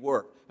letting me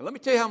work. And let me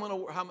tell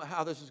you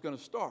how this is going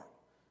to start.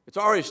 It's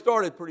already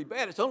started pretty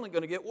bad. It's only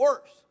going to get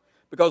worse.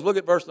 Because look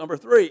at verse number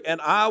 3.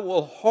 And I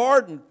will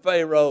harden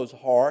Pharaoh's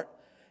heart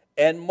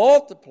and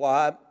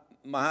multiply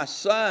my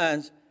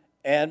signs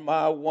and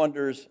my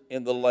wonders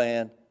in the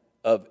land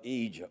of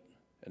Egypt.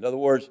 In other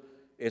words,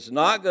 it's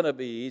not going to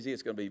be easy.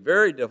 It's going to be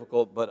very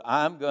difficult, but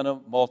I'm going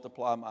to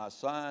multiply my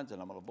signs and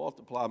I'm going to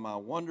multiply my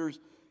wonders.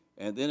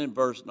 And then in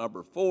verse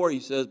number 4, he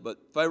says, but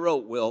Pharaoh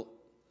will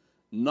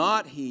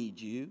not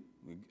heed you.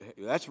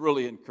 That's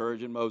really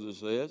encouraging, Moses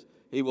says.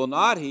 He will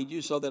not heed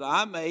you so that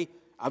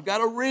I've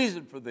got a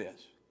reason for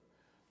this.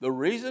 The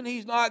reason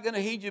he's not going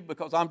to heed you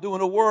because I'm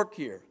doing a work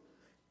here.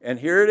 And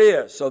here it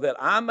is, so that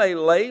I may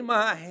lay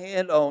my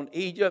hand on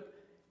Egypt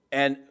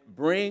and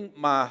bring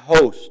my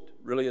host,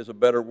 really is a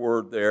better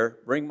word there,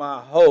 bring my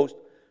host,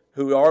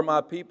 who are my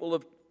people,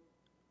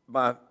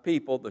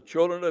 the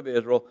children of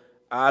Israel,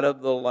 out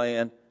of the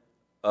land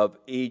of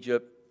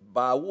Egypt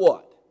by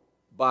what?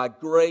 By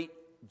great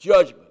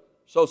judgment.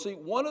 So see,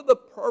 one of the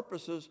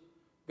purposes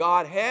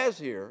God has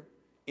here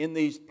in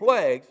these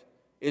plagues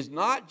is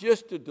not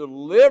just to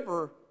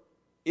deliver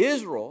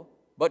Israel,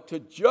 but to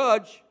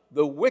judge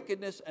the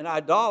wickedness and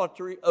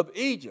idolatry of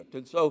Egypt.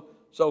 And so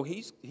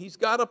he's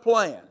got a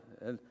plan.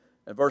 And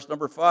verse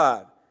number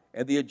 5,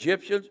 and the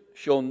Egyptians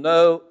shall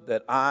know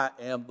that I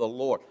am the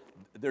Lord.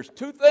 There's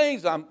two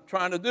things I'm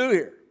trying to do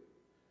here.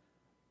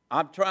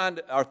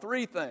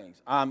 Three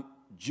things. I'm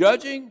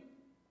judging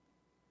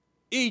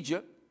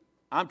Egypt.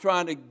 I'm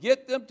trying to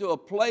get them to a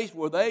place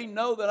where they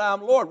know that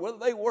I'm Lord. Whether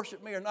they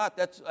worship me or not,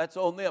 that's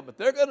on them. But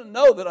they're going to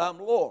know that I'm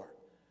Lord.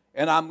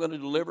 And I'm going to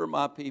deliver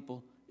my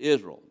people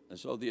Israel. And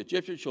so the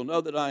Egyptians shall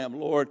know that I am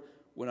Lord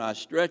when I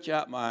stretch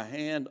out my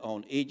hand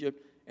on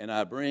Egypt and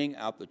I bring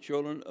out the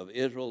children of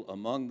Israel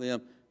among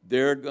them.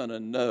 They're going to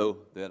know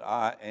that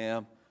I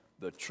am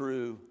the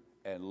true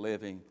and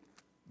living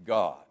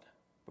God.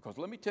 Because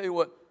let me tell you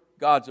what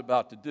God's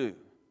about to do.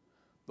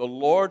 The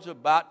Lord's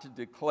about to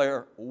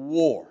declare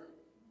war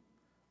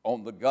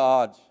on the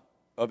gods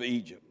of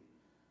Egypt.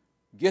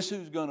 Guess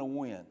who's going to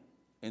win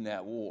in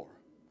that war?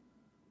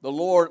 The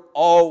Lord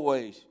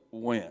always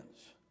wins.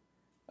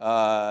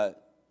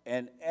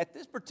 And at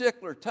this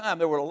particular time,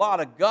 there were a lot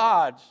of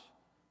gods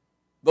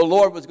the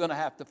Lord was going to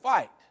have to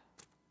fight.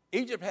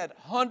 Egypt had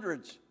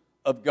hundreds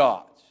of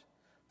gods.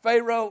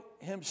 Pharaoh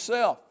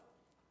himself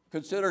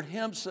considered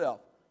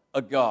himself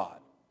a god.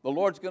 The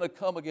Lord's going to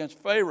come against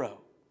Pharaoh.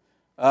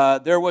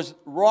 There was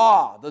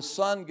Ra, the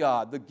sun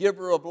god, the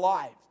giver of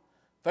life.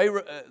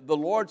 Pharaoh, the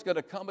Lord's going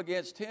to come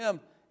against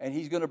him, and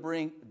he's going to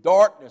bring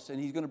darkness, and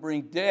he's going to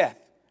bring death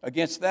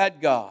against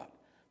that god.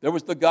 There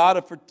was the god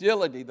of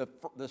fertility,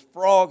 this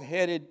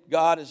frog-headed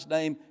goddess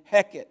named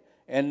Heket.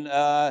 And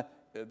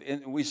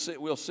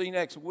we'll see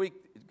next week,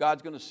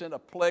 God's going to send a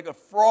plague of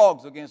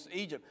frogs against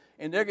Egypt,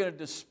 and they're going to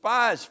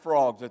despise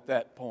frogs at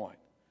that point.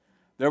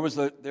 There was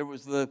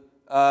the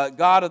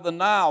god of the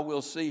Nile,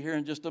 we'll see here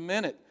in just a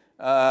minute,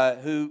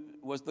 who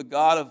was the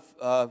god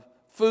of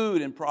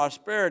food and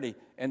prosperity,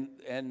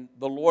 and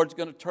the Lord's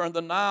going to turn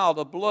the Nile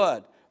to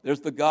blood. There's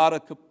the god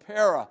of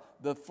Khepera,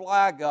 the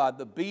fly god,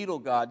 the beetle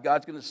god.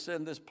 God's going to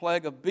send this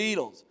plague of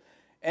beetles.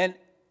 And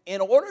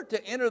in order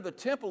to enter the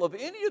temple of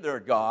any of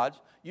their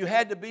gods, you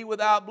had to be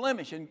without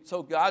blemish. And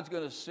so God's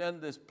going to send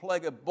this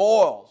plague of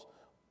boils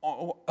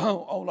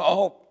on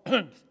all,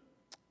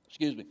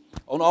 excuse me,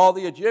 on all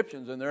the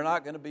Egyptians, and they're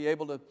not going to be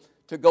able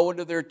to go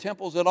into their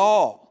temples at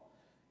all.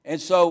 And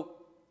so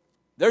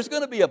there's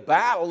going to be a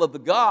battle of the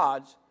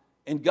gods,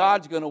 and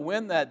God's going to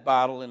win that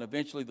battle, and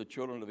eventually the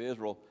children of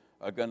Israel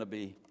are going to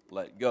be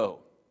let go.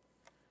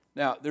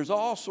 Now, there's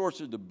all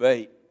sorts of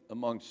debate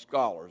among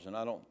scholars, and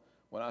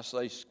when I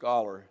say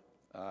scholar,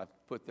 I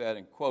put that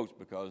in quotes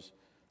because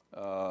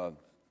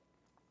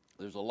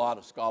there's a lot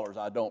of scholars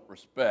I don't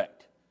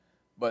respect.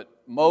 But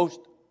most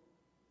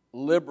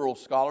liberal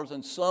scholars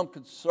and some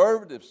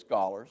conservative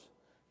scholars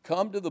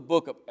come to the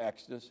book of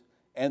Exodus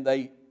and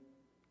they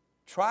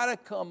try to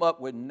come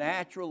up with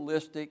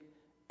naturalistic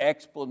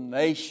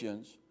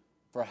explanations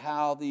for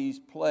how these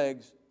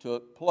plagues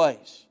took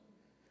place.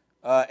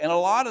 And a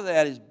lot of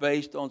that is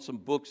based on some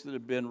books that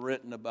have been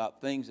written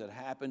about things that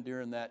happened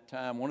during that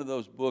time. One of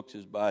those books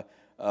is by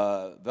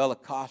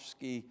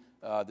Velikovsky,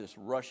 this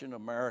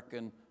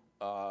Russian-American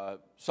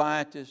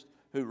scientist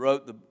who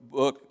wrote the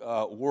book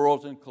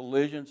Worlds in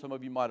Collision. Some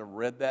of you might have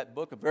read that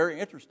book, a very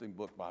interesting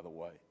book, by the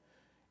way.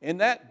 In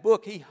that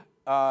book, he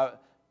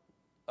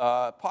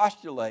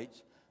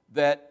postulates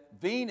that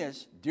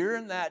Venus,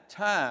 during that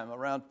time,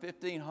 around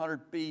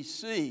 1500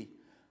 B.C.,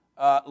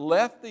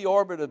 left the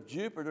orbit of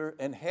Jupiter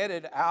and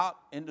headed out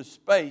into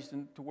space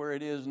and to where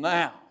it is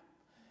now.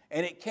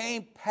 And it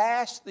came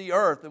past the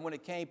Earth, and when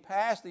it came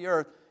past the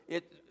Earth,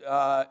 it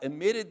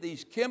emitted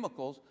these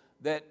chemicals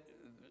that,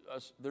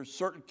 there's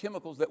certain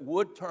chemicals that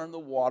would turn the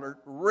water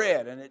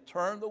red, and it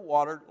turned the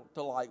water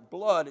to like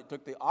blood. It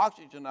took the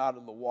oxygen out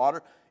of the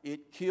water.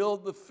 It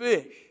killed the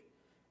fish.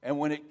 And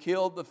when it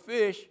killed the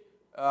fish,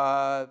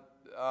 then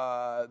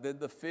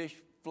the fish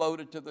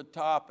floated to the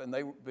top, and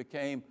they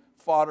became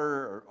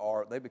fodder,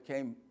 or they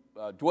became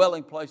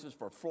dwelling places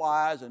for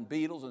flies and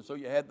beetles, and so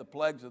you had the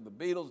plagues of the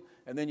beetles,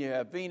 and then you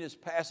have Venus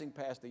passing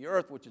past the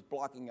earth, which is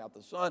blocking out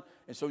the sun,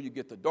 and so you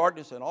get the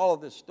darkness, and all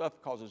of this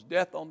stuff causes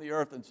death on the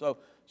earth. And so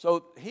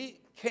he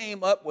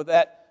came up with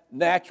that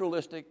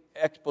naturalistic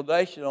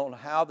explanation on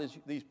how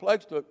these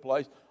plagues took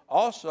place,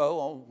 also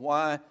on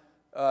why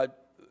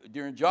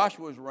during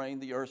Joshua's reign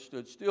the earth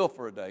stood still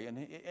for a day.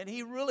 And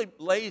he really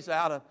lays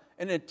out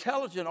an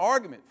intelligent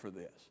argument for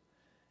this.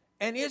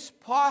 And it's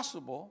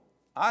possible,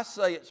 I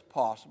say it's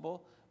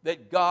possible,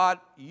 that God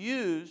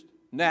used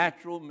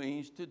natural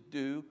means to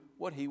do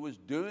what he was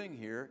doing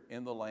here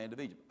in the land of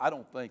Egypt. I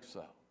don't think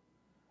so.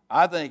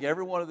 I think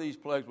every one of these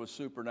plagues was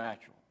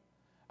supernatural.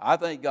 I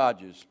think God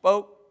just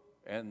spoke,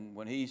 and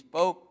when he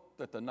spoke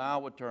that the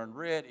Nile would turn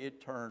red, it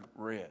turned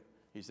red.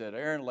 He said,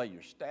 Aaron, lay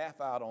your staff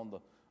out on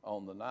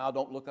the Nile.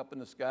 Don't look up in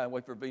the sky and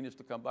wait for Venus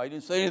to come by. He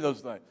didn't say any of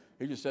those things.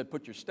 He just said,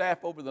 put your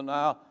staff over the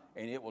Nile,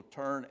 and it will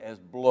turn as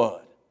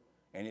blood.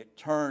 And it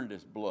turned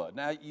as blood.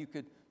 Now, you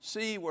could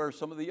see where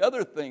some of the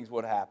other things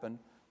would happen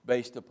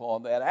based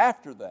upon that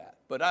after that.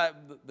 But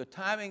the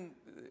timing,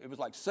 it was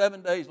like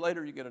 7 days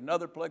later you get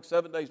another plague.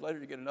 7 days later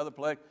you get another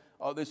plague.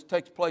 This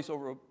takes place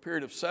over a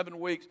period of 7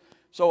 weeks.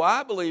 So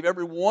I believe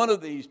every one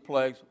of these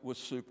plagues was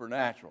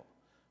supernatural.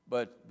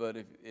 But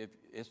if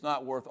it's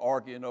not worth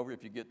arguing over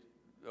if you get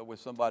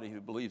with somebody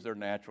who believes they're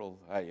natural.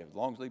 Hey, as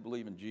long as they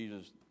believe in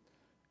Jesus,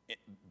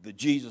 the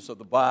Jesus of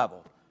the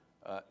Bible,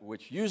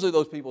 which usually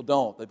those people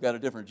don't. They've got a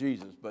different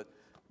Jesus, but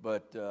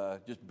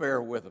just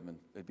bear with them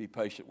and be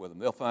patient with them.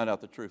 They'll find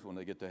out the truth when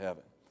they get to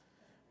heaven.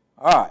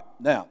 All right,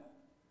 now,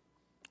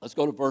 let's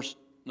go to verse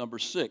number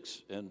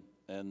 6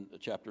 and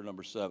chapter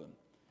number 7.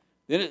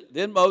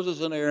 Then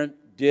Moses and Aaron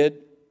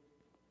did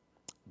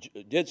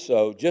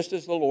so just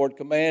as the Lord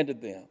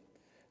commanded them.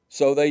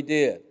 So they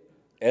did.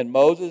 And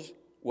Moses,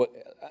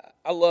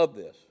 I love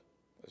this.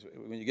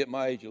 When you get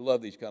my age, you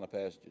love these kind of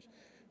passages.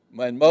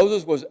 When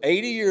Moses was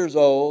 80 years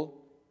old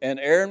and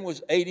Aaron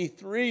was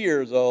 83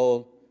 years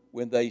old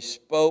when they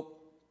spoke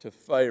to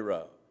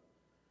Pharaoh.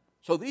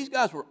 So these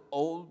guys were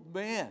old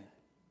men.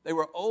 They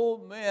were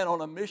old men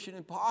on a mission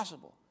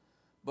impossible.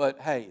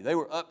 But hey, they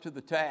were up to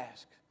the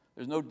task.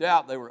 There's no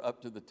doubt they were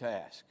up to the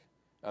task.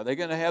 They're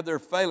going to have their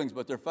failings,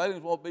 but their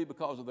failings won't be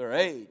because of their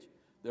age.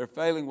 Their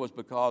failing was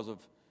because of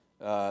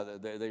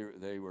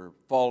they were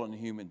fallen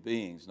human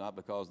beings, not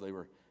because they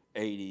were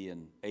 80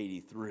 and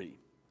 83.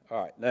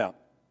 All right, now,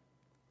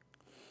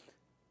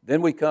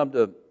 then we come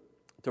to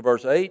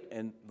verse 8,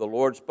 and the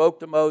Lord spoke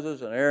to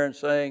Moses and Aaron,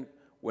 saying,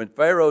 when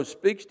Pharaoh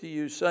speaks to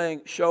you,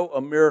 saying, show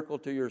a miracle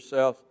to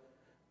yourself,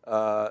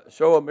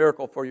 show a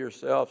miracle for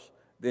yourselves,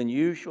 then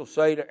you shall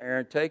say to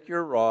Aaron, take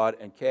your rod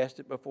and cast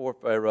it before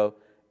Pharaoh,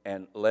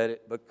 and let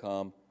it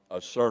become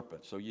a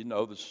serpent. So you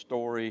know the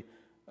story.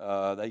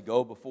 They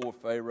go before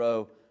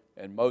Pharaoh,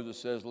 and Moses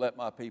says, let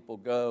my people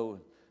go.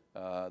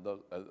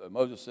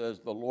 Moses says,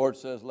 the Lord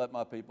says, let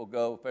my people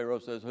go. Pharaoh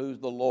says, who's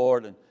the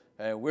Lord?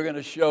 And we're going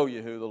to show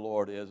you who the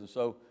Lord is. And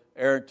so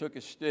Aaron took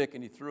his stick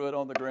and he threw it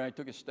on the ground. He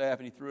took his staff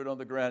and he threw it on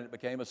the ground. And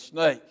it became a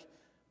snake.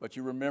 But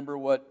you remember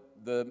what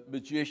the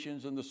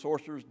magicians and the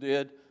sorcerers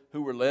did,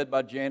 who were led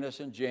by Jannes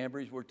and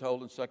Jambres. We're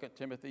told in 2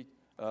 Timothy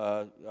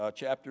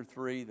chapter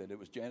 3 that it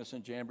was Jannes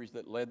and Jambres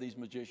that led these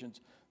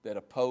magicians that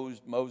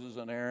opposed Moses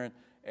and Aaron.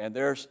 And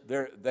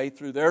they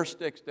threw their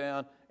sticks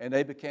down and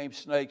they became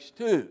snakes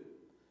too.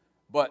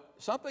 But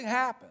something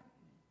happened,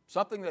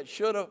 something that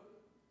should have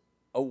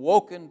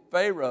awoken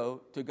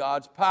Pharaoh to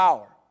God's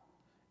power.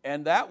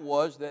 And that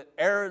was that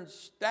Aaron's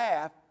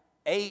staff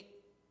ate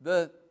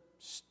the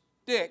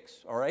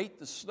sticks, or ate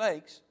the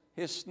snakes.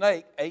 His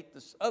snake ate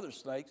the other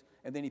snakes,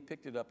 and then he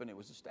picked it up and it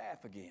was a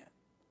staff again.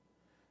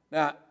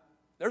 Now,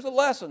 there's a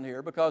lesson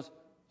here, because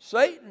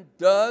Satan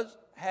does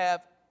have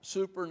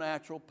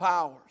supernatural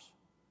powers.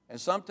 And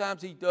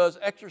sometimes he does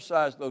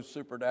exercise those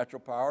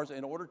supernatural powers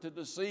in order to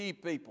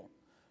deceive people.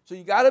 So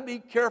you got to be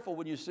careful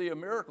when you see a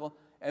miracle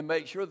and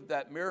make sure that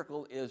that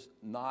miracle is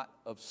not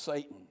of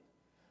Satan.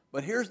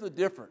 But here's the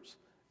difference.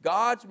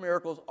 God's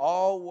miracles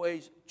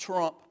always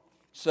trump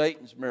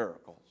Satan's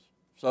miracles.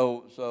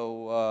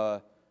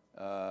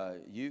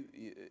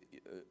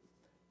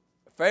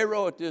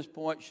 Pharaoh at this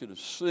point should have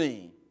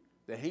seen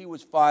that he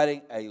was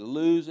fighting a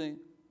losing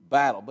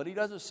battle. But he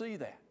doesn't see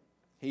that.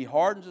 He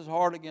hardens his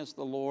heart against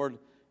the Lord,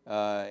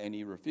 and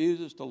he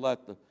refuses to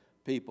let the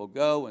people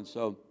go. And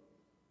so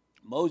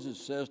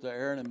Moses says to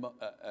Aaron and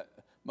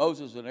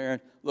Moses and Aaron,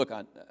 look,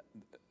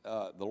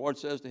 the Lord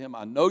says to him,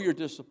 I know you're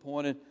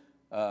disappointed,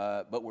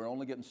 but we're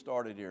only getting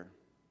started here.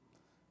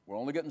 We're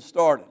only getting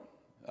started.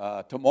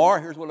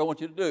 Tomorrow, here's what I want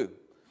you to do.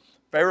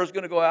 Pharaoh's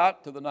going to go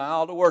out to the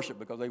Nile to worship,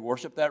 because they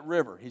worship that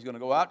river. He's going to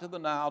go out to the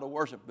Nile to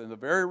worship. In the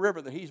very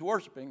river that he's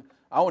worshiping,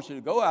 I want you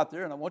to go out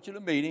there and I want you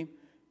to meet him.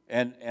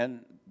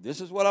 And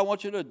this is what I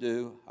want you to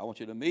do. I want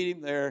you to meet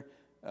him there.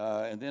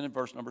 And then in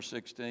verse number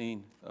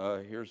 16,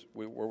 here's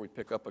where we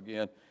pick up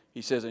again.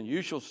 He says, and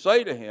you shall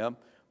say to him,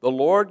 the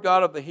Lord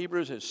God of the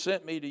Hebrews has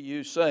sent me to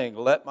you, saying,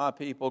 let my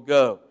people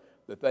go,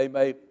 that they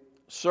may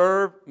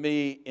serve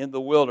me in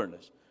the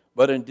wilderness.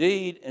 But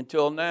indeed,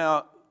 until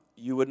now,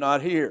 you would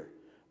not hear.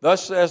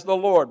 Thus says the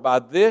Lord, by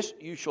this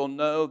you shall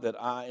know that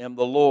I am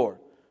the Lord.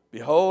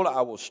 Behold,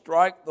 I will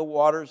strike the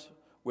waters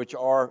which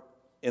are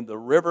in the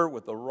river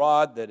with the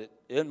rod that is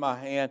in my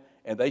hand,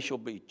 and they shall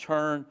be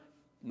turned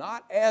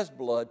not as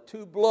blood,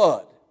 to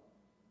blood.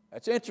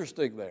 That's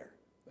interesting there.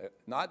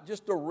 Not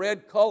just a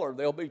red color,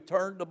 they'll be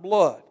turned to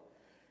blood.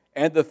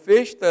 And the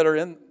fish that are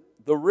in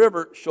the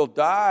river shall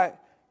die,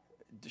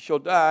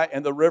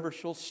 and the river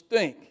shall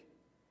stink.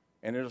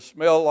 And it'll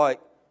smell like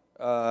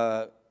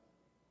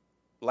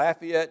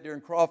Lafayette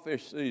during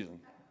crawfish season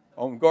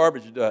on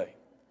garbage day.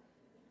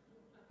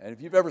 And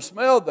if you've ever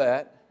smelled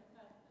that,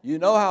 you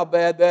know how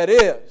bad that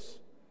is.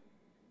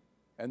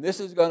 And this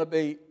is going to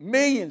be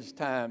millions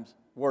times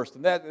worse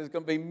than that. There's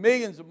going to be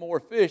millions of more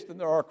fish than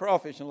there are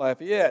crawfish in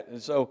Lafayette.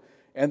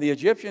 And the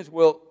Egyptians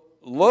will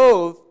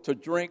loathe to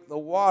drink the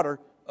water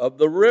of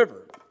the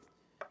river.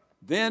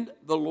 Then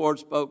the Lord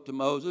spoke to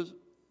Moses,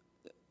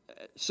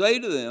 say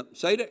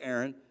to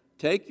Aaron,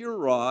 take your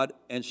rod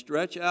and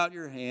stretch out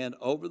your hand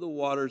over the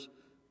waters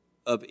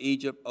of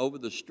Egypt, over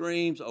the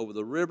streams, over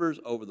the rivers,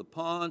 over the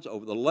ponds,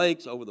 over the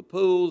lakes, over the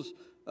pools.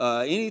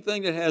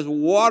 Anything that has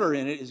water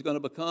in it is going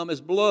to become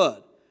as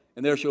blood.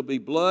 And there shall be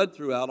blood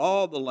throughout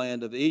all the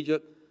land of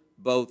Egypt,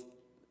 both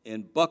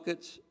in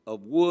buckets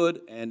of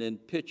wood and in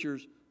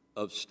pitchers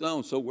of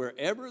stone. So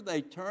wherever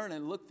they turn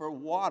and look for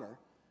water,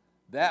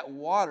 that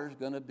water is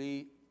going to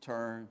be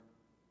turned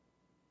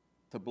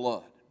to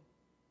blood.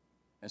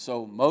 And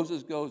so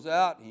Moses goes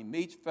out, he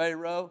meets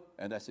Pharaoh,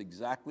 and that's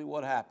exactly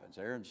what happens.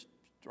 Aaron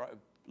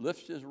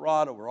lifts his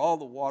rod over all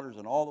the waters,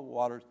 and all the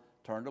waters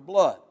turn to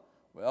blood.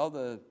 Well,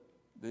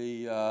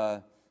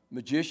 the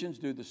magicians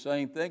do the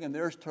same thing, and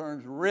theirs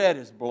turns red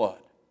as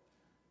blood.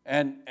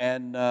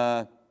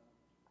 But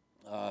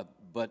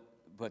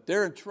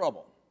they're in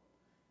trouble.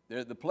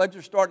 The plagues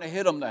are starting to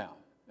hit them now.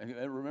 And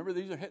remember,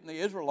 these are hitting the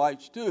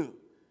Israelites too.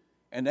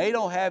 and they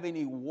don't have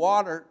any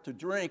water to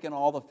drink, and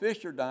all the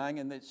fish are dying,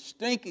 and it's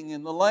stinking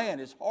in the land.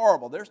 It's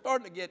horrible. They're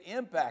starting to get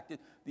impacted.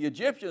 The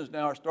Egyptians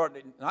now are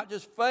starting to, not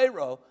just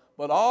Pharaoh,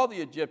 but all the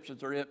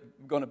Egyptians are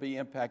going to be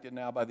impacted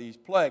now by these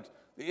plagues.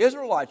 The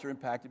Israelites are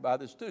impacted by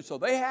this too. So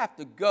they have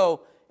to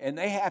go and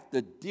they have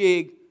to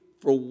dig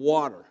for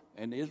water.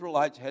 And the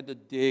Israelites had to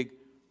dig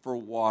for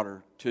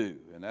water too.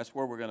 And that's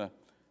where we're going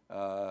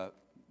to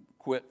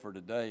quit for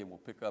today. And we'll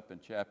pick up in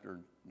chapter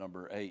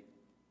number 8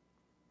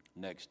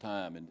 next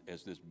time. And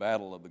as this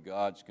battle of the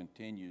gods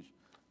continues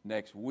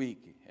next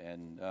week.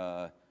 And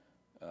the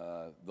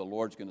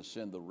Lord's going to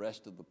send the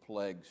rest of the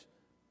plagues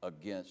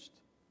against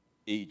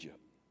Egypt.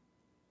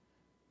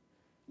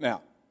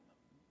 Now,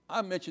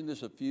 I mentioned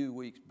this a few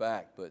weeks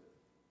back, but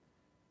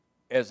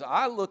as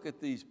I look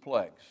at these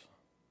plagues,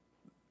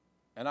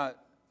 and I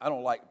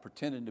don't like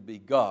pretending to be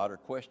God or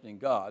questioning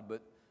God,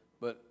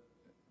 but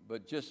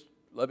just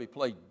let me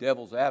play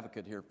devil's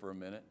advocate here for a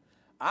minute.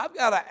 I've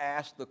got to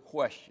ask the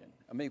question.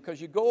 I mean, because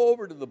you go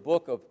over to the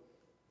book of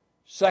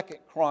 2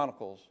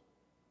 Chronicles,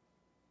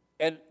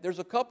 and there's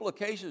a couple of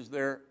cases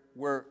there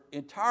where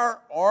entire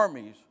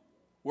armies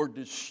were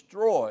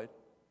destroyed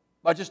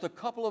by just a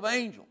couple of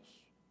angels.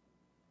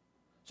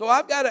 So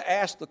I've got to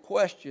ask the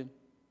question,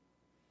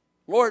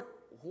 Lord,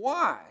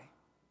 why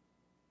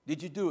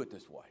did you do it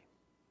this way?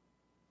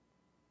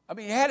 I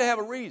mean, you had to have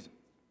a reason.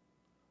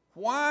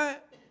 Why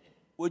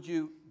would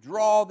you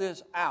draw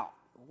this out?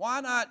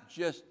 Why not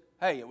just,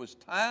 hey, it was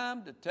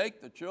time to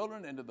take the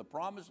children into the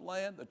promised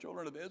land, the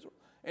children of Israel,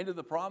 into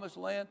the promised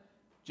land?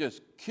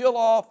 Just kill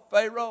off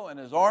Pharaoh and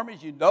his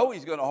armies. You know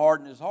he's going to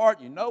harden his heart.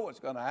 You know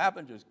what's going to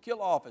happen. Just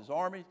kill off his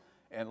armies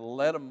and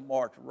let them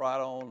march right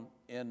on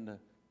into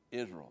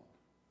Israel.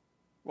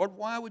 Lord,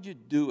 why would you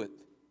do it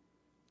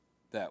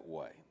that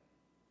way?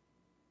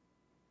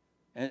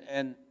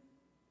 And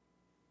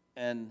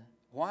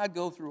why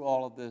go through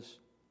all of this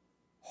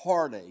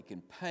heartache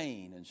and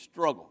pain and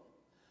struggle?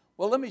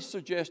 Well, let me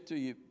suggest to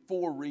you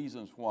 4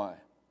 reasons why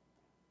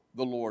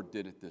the Lord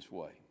did it this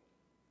way.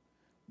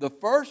 The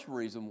first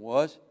reason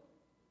was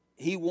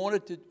he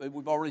wanted to,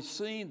 we've already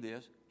seen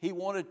this, he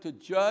wanted to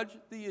judge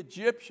the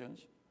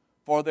Egyptians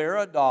for their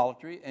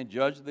idolatry and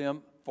judge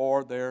them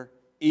for their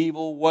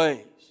evil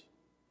ways.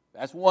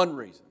 That's one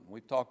reason.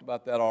 We've talked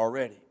about that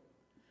already.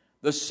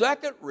 The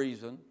second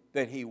reason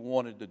that he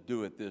wanted to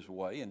do it this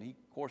way, and he,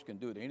 of course, can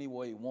do it any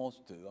way he wants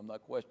to. I'm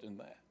not questioning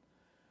that.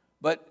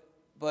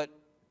 But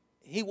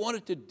he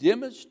wanted to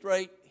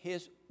demonstrate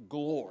his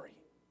glory.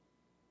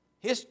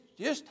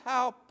 Just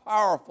how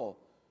powerful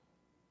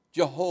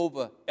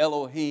Jehovah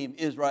Elohim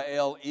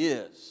Israel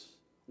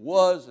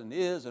was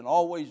and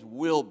always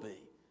will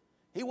be.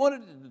 He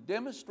wanted to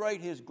demonstrate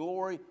his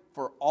glory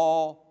for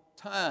all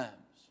times.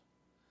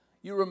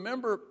 You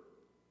remember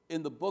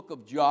in the book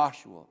of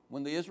Joshua,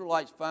 when the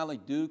Israelites finally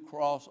do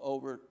cross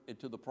over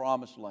into the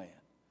promised land,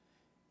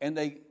 and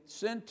they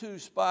send 2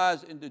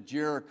 spies into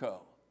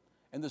Jericho,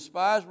 and the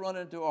spies run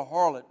into a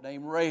harlot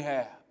named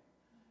Rahab.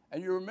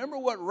 And you remember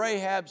what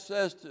Rahab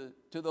says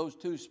to those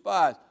 2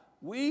 spies?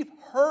 We've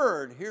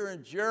heard here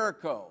in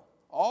Jericho,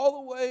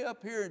 all the way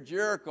up here in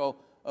Jericho,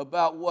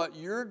 about what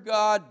your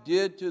God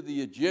did to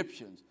the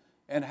Egyptians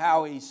and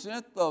how he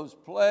sent those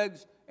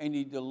plagues and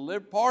he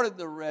parted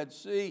the Red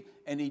Sea,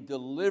 and he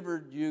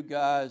delivered you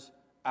guys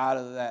out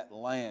of that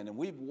land. And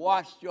we've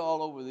watched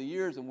y'all over the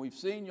years, and we've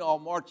seen y'all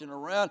marching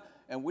around,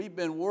 and we've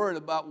been worried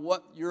about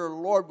what your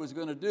Lord was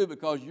going to do,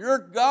 because your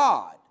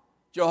God,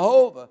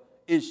 Jehovah,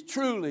 is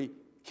truly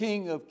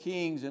King of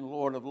kings and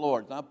Lord of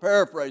lords. Now, I'm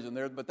paraphrasing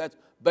there, but that's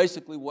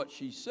basically what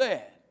she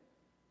said.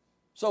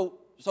 So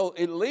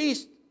at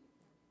least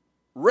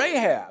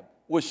Rahab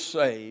was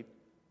saved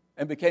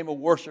and became a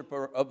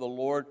worshiper of the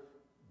Lord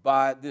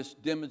by this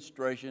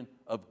demonstration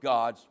of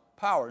God's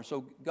power. And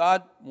so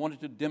God wanted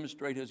to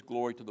demonstrate his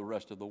glory to the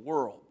rest of the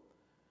world.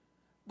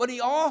 But he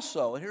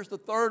also, and here's the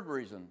third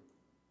reason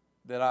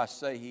that I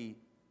say he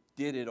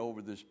did it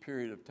over this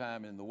period of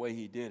time and the way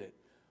he did it,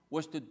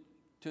 was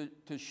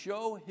to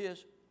show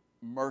his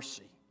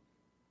mercy.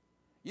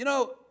 You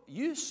know,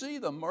 you see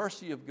the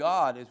mercy of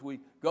God as we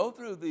go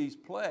through these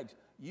plagues.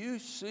 You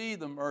see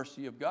the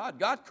mercy of God.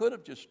 God could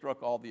have just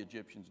struck all the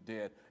Egyptians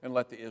dead and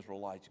let the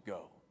Israelites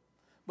go.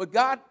 But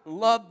God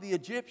loved the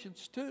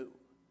Egyptians too.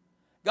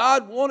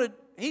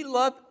 He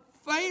loved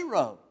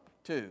Pharaoh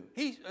too.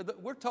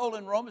 We're told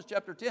in Romans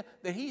chapter 10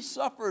 that he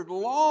suffered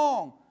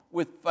long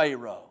with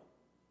Pharaoh.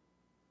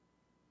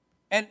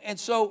 And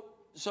so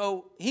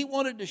he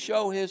wanted to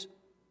show his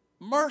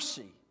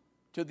mercy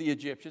to the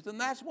Egyptians. And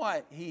that's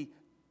why he,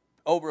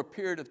 over a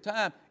period of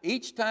time,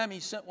 each time he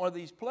sent one of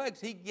these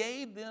plagues, he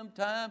gave them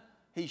time.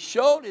 He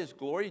showed his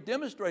glory, he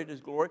demonstrated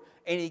his glory,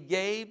 and he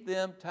gave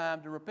them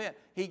time to repent.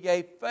 He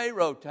gave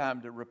Pharaoh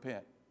time to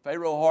repent.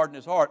 Pharaoh hardened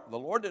his heart. The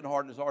Lord didn't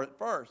harden his heart at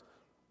first.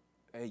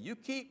 Hey, you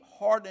keep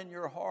hardening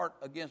your heart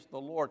against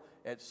the Lord,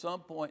 at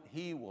some point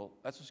he will,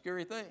 that's a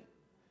scary thing,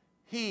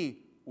 he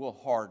will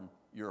harden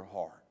your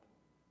heart.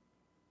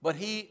 But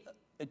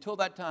until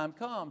that time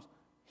comes,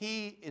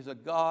 he is a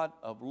God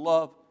of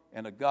love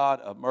and a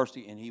God of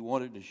mercy, and he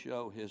wanted to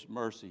show his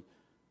mercy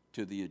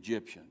to the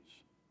Egyptians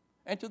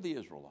and to the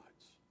Israelites.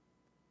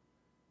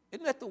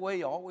 Isn't that the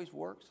way it always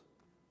works?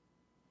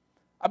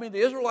 I mean, the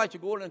Israelites are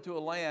going into a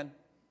land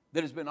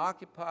that has been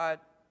occupied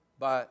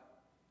by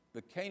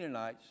the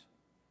Canaanites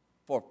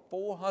for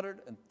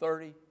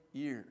 430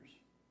 years.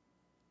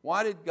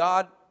 Why did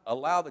God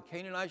allow the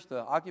Canaanites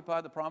to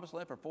occupy the promised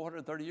land for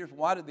 430 years?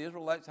 Why did the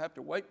Israelites have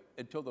to wait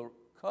until the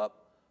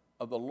cup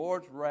of the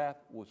Lord's wrath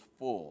was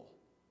full?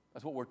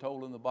 That's what we're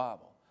told in the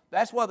Bible.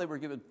 That's why they were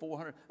given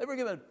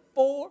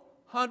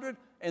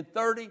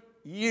 430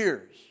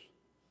 years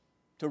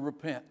to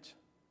repent.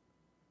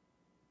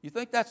 You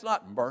think that's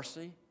not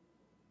mercy?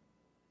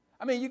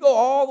 I mean, you go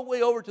all the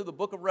way over to the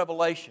book of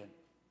Revelation,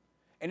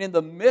 and in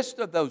the midst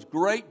of those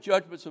great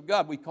judgments of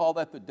God, we call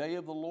that the day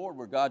of the Lord,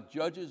 where God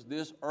judges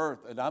this earth.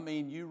 And I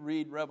mean, you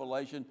read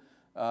Revelation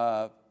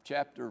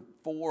chapter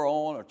 4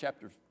 on, or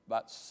chapter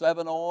about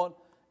 7 on,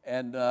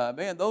 and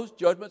man, those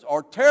judgments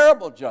are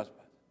terrible judgments.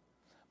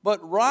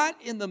 But right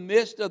in the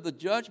midst of the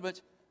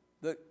judgments,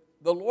 the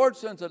Lord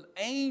sends an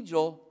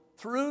angel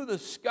through the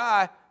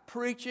sky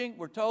preaching,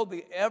 we're told,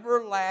 the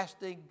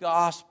everlasting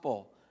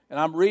gospel. And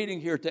I'm reading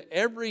here to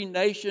every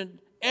nation,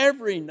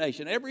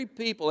 every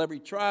people, every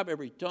tribe,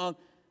 every tongue,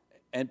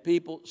 and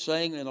people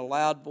saying in a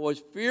loud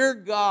voice, fear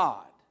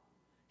God.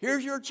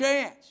 Here's your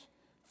chance.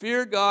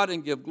 Fear God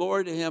and give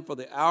glory to Him, for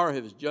the hour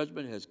of His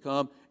judgment has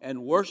come,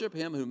 and worship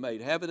Him who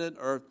made heaven and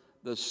earth,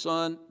 the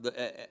sun,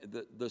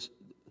 the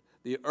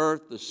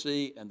earth, the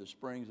sea, and the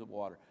springs of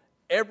water.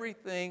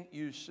 Everything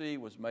you see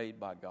was made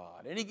by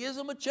God. And He gives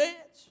them a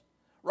chance.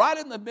 Right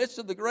in the midst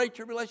of the great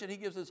tribulation, He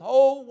gives this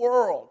whole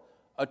world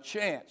a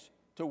chance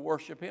to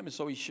worship Him. And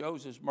so He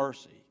shows His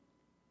mercy.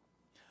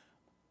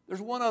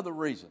 There's one other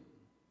reason.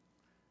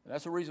 And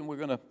that's the reason we're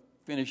going to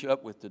finish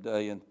up with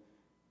today.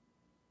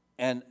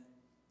 And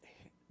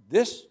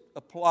this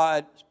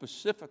applied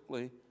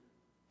specifically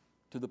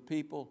to the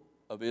people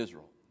of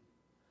Israel.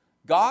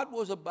 God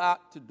was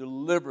about to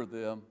deliver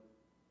them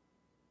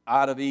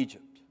out of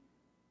Egypt.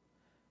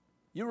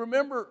 You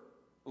remember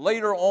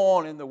later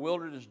on in the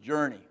wilderness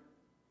journey,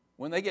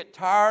 when they get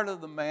tired of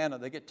the manna,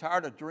 they get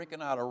tired of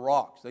drinking out of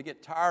rocks, they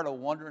get tired of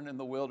wandering in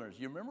the wilderness.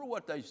 You remember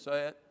what they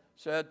said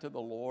to the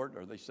Lord,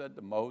 or they said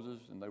to Moses,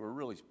 and they were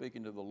really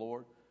speaking to the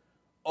Lord?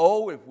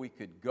 Oh, if we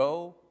could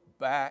go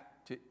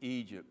back to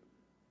Egypt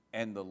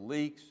and the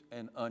leeks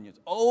and onions.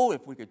 Oh,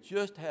 if we could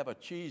just have a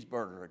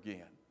cheeseburger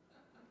again.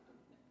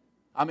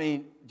 I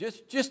mean,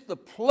 just the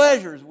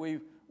pleasures we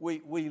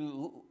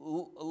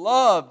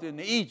loved in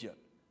Egypt.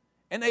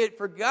 And they had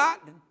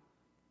forgotten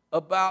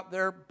about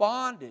their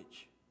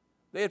bondage.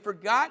 They had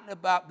forgotten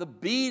about the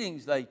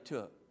beatings they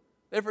took.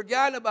 They had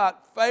forgotten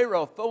about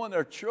Pharaoh throwing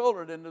their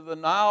children into the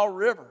Nile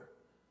River.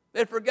 They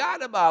had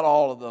forgotten about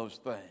all of those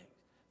things.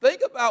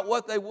 Think about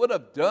what they would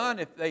have done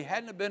if they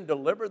hadn't been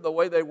delivered the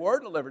way they were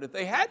delivered, if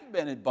they hadn't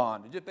been in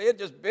bondage, if they had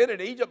just been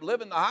in Egypt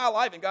living the high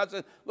life and God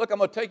said, look, I'm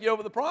going to take you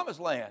over the promised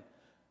land.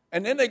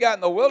 And then they got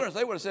in the wilderness,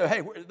 they would have said,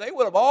 hey, they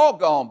would have all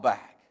gone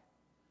back.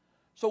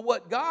 So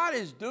what God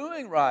is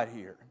doing right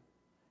here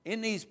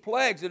in these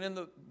plagues and in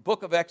the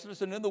book of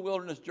Exodus and in the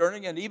wilderness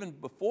journey and even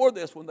before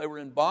this when they were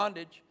in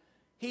bondage,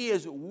 He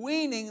is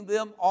weaning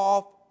them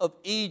off of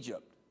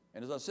Egypt.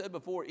 And as I said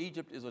before,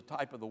 Egypt is a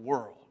type of the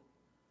world.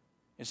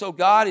 And so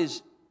God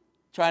is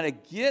trying to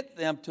get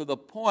them to the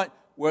point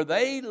where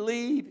they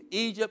leave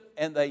Egypt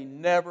and they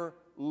never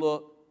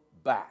look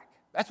back.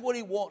 That's what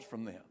He wants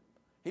from them.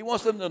 He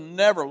wants them to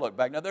never look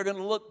back. Now, they're going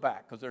to look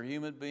back because they're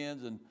human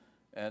beings,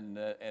 and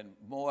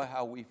boy,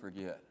 how we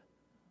forget.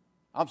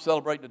 I'm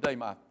celebrating today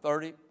my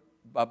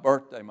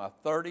birthday, my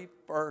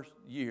 31st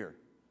year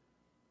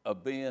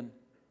of being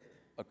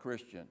a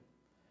Christian.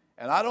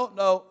 And I don't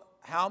know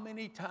how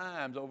many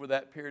times over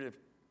that period of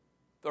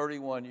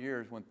 31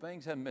 years when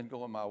things haven't been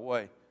going my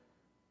way,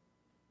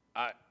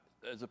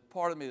 there's a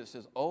part of me that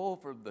says, oh,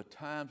 for the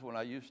times when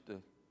I used to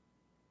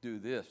do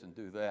this and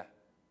do that.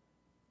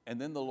 And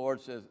then the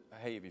Lord says,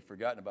 hey, have you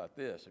forgotten about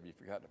this? Have you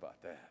forgotten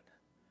about that?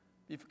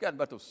 Have you forgotten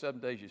about those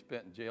 7 days you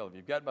spent in jail? Have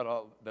you forgotten about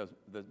all the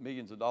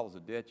millions of dollars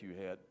of debt you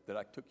had that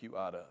I took you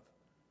out of?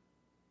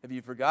 Have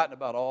you forgotten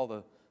about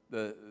all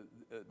the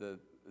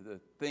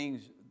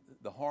things,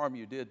 the harm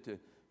you did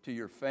to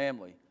your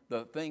family,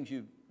 the things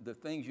you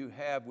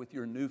have with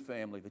your new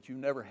family that you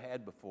never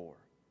had before?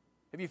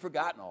 Have you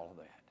forgotten all of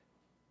that?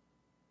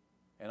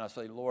 And I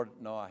say, Lord,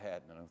 no, I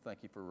hadn't. And I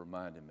thank you for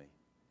reminding me.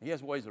 He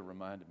has ways of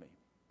reminding me.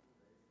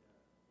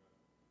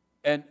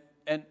 And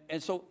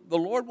so the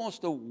Lord wants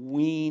to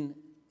wean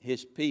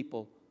His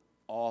people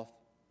off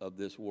of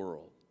this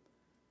world.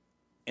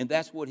 And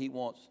that's what He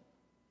wants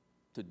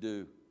to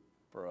do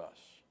for us.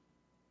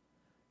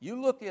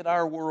 You look at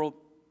our world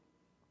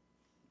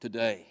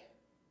today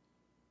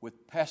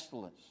with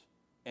pestilence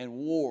and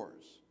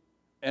wars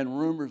and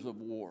rumors of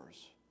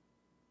wars.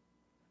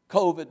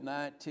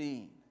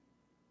 COVID-19.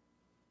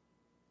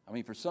 I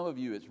mean, for some of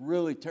you, it's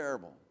really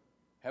terrible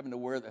having to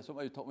wear that.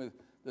 Somebody told me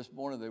this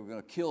morning they were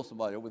going to kill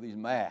somebody over these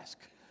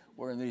masks,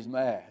 wearing these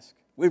masks.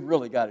 We've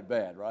really got it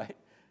bad, right?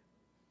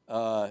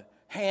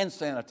 Hand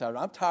sanitizer.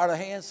 I'm tired of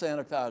hand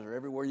sanitizer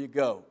everywhere you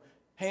go.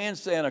 hand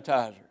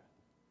sanitizer.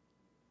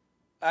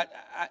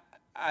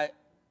 I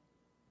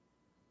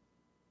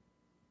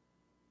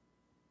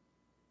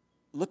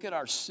look at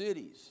our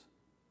cities.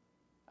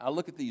 I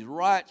look at these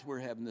riots we're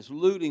having, this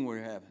looting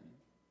we're having.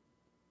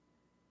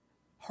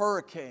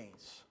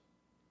 Hurricanes.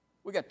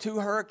 We got 2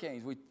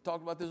 hurricanes. We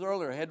talked about this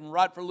earlier, heading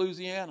right for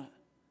Louisiana.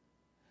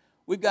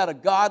 We've got a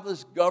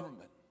godless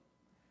government.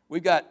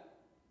 We've got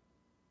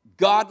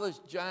godless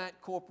giant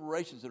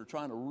corporations that are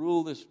trying to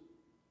rule this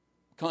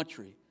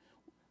country.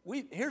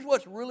 Here's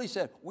what's really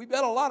sad. We've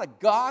got a lot of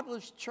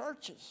godless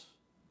churches.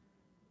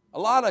 A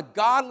lot of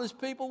godless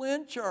people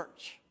in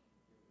church.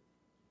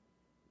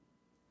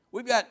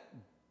 We've got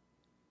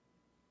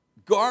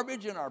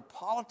garbage in our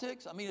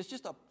politics. I mean, it's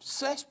just a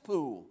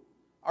cesspool,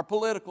 our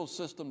political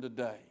system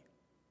today.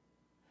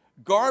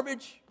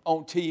 Garbage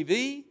on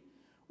TV.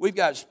 We've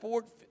got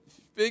sport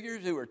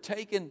figures who are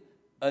taking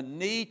a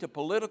knee to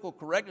political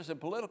correctness. And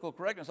political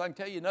correctness, I can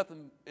tell you,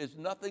 is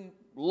nothing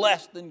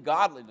less than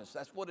godliness.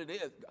 That's what it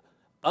is.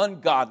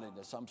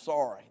 Ungodliness, I'm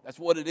sorry. That's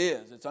what it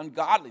is. It's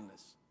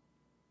ungodliness.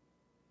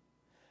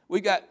 We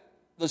got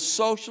the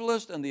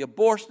socialists and the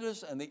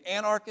abortionists and the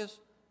anarchists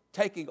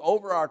taking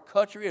over our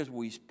country as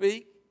we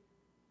speak.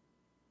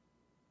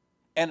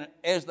 And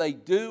as they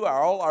do,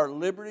 all our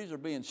liberties are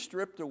being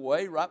stripped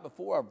away right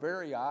before our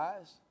very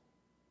eyes.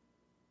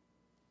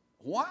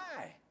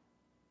 Why?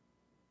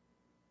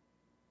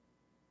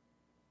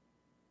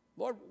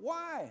 Lord,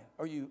 why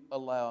are you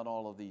allowing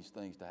all of these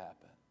things to happen?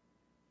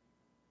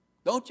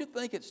 Don't you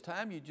think it's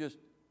time you just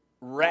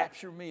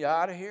rapture me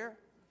out of here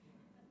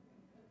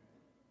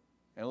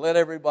and let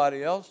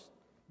everybody else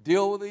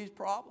deal with these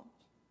problems?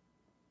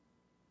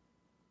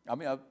 I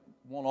mean, I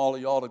want all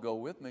of y'all to go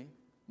with me,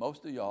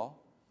 most of y'all.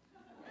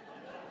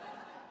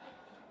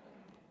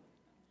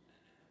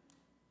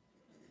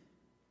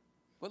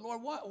 But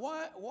Lord,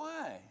 why?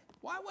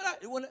 Why would I,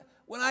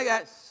 when I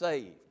got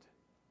saved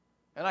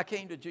and I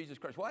came to Jesus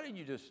Christ, why didn't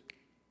you just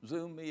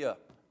zoom me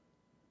up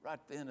right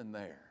then and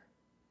there?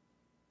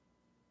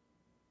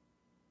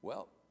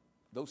 Well,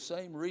 those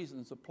same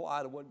reasons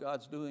apply to what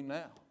God's doing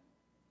now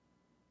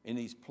in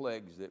these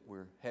plagues that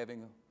we're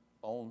having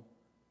on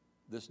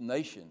this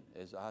nation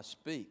as I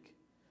speak.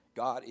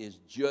 God is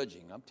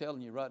judging. I'm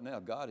telling you right now,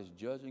 God is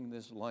judging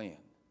this land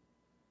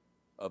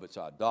of its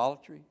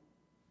idolatry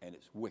and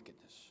its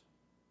wickedness.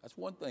 That's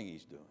one thing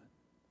He's doing.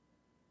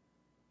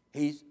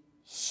 He's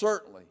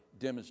certainly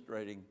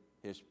demonstrating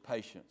His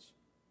patience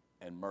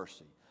and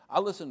mercy. I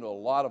listen to a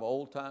lot of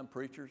old-time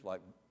preachers like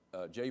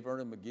J.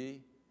 Vernon McGee.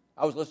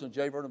 I was listening to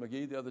J. Vernon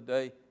McGee the other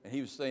day, and he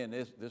was saying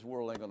this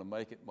world ain't going to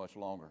make it much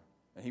longer.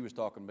 And he was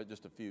talking about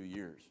just a few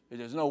years.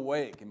 There's no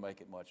way it can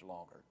make it much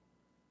longer.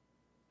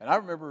 And I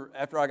remember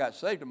after I got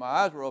saved and my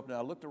eyes were open and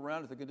I looked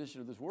around at the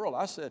condition of this world,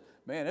 I said,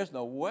 man, there's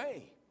no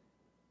way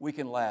we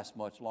can last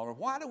much longer.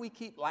 Why do we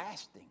keep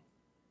lasting?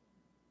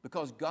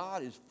 Because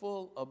God is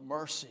full of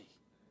mercy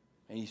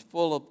and He's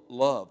full of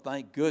love,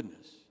 thank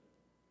goodness.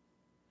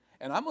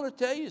 And I'm going to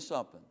tell you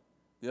something.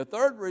 The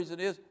third reason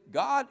is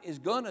God is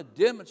going to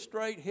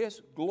demonstrate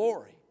His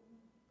glory.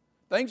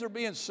 Things are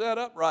being set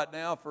up right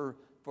now for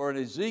an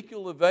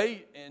Ezekiel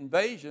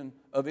invasion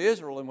of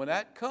Israel. And when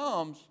that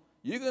comes,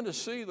 you're going to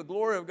see the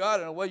glory of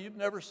God in a way you've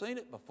never seen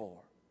it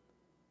before.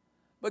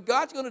 But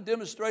God's going to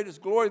demonstrate His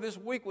glory this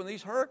week when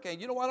these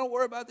hurricanes, you know why I don't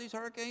worry about these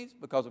hurricanes?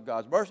 Because of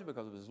God's mercy,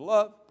 because of His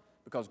love,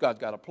 because God's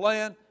got a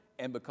plan,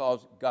 and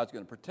because God's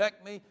going to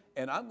protect me,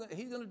 and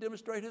He's going to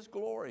demonstrate His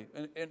glory.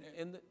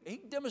 And He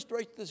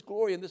demonstrates this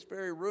glory in this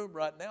very room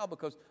right now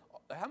because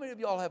how many of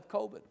y'all have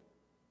COVID?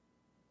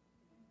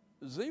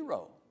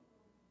 Zero.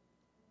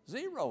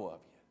 Zero of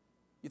you.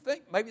 You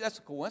think maybe that's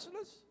a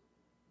coincidence?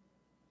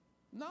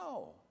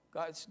 No.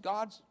 It's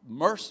God's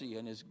mercy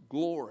and His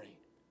glory.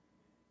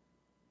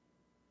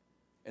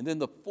 And then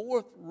the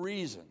fourth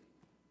reason,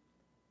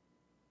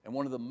 and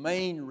one of the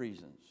main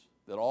reasons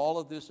that all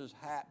of this is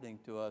happening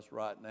to us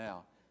right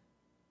now,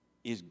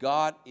 is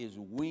God is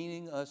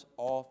weaning us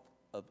off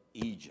of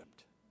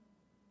Egypt,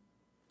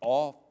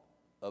 off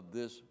of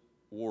this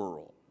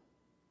world.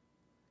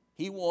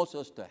 He wants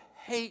us to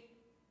hate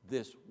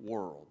this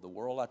world, the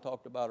world I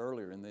talked about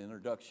earlier in the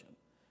introduction.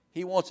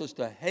 He wants us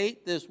to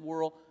hate this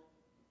world,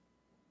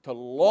 to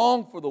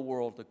long for the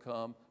world to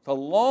come, to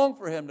long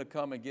for Him to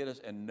come and get us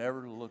and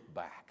never look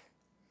back,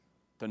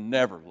 to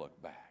never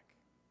look back.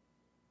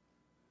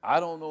 I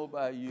don't know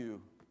about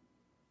you,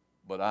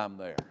 but I'm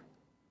there.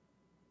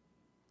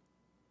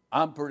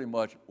 I'm pretty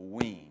much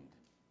weaned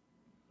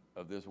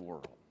of this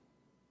world.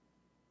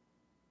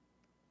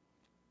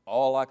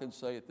 All I can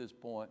say at this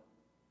point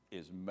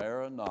is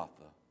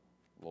Maranatha,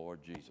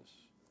 Lord Jesus.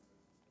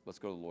 Let's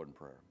go to the Lord in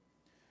prayer.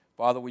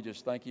 Father, we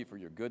just thank You for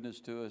Your goodness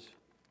to us.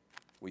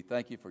 We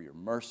thank You for Your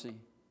mercy.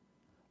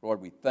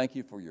 Lord, we thank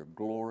You for Your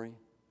glory.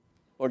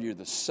 Lord, You're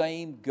the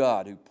same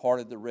God who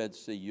parted the Red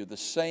Sea. You're the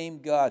same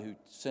God who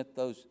sent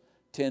those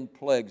 10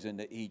 plagues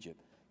into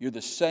Egypt. You're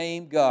the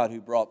same God who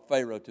brought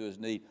Pharaoh to his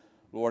knees,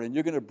 Lord, and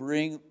You're going to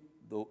bring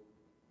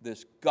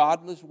this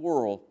godless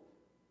world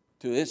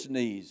to its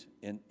knees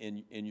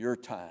in Your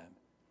time.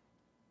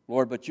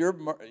 Lord, but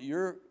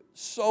you're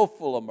so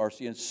full of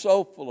mercy and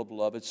so full of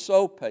love and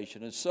so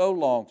patient and so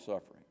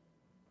long-suffering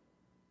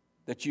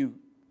that you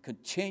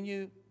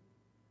continue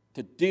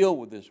to deal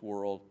with this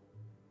world,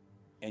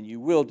 and you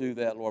will do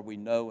that, Lord, we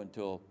know,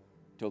 until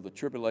the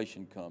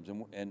tribulation comes,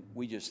 and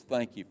we just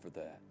thank you for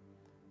that.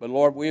 But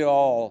Lord, we're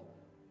all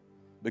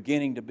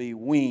beginning to be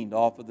weaned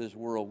off of this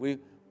world. We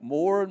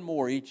more and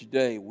more each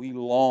day we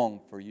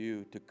long for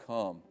you to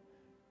come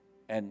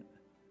and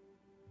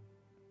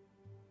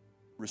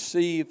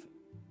receive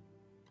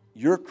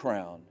your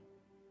crown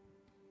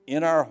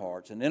in our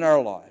hearts and in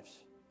our lives.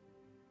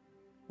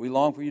 We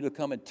long for you to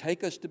come and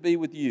take us to be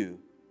with you,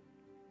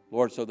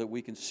 Lord, so that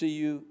we can see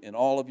you in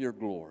all of your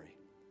glory.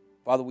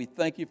 Father, we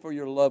thank you for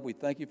your love. We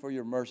thank you for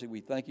your mercy.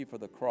 We thank you for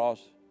the cross.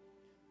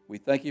 We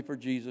thank you for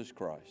Jesus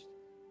Christ.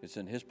 It's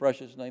in his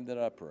precious name that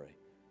I pray.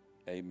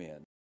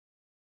 Amen.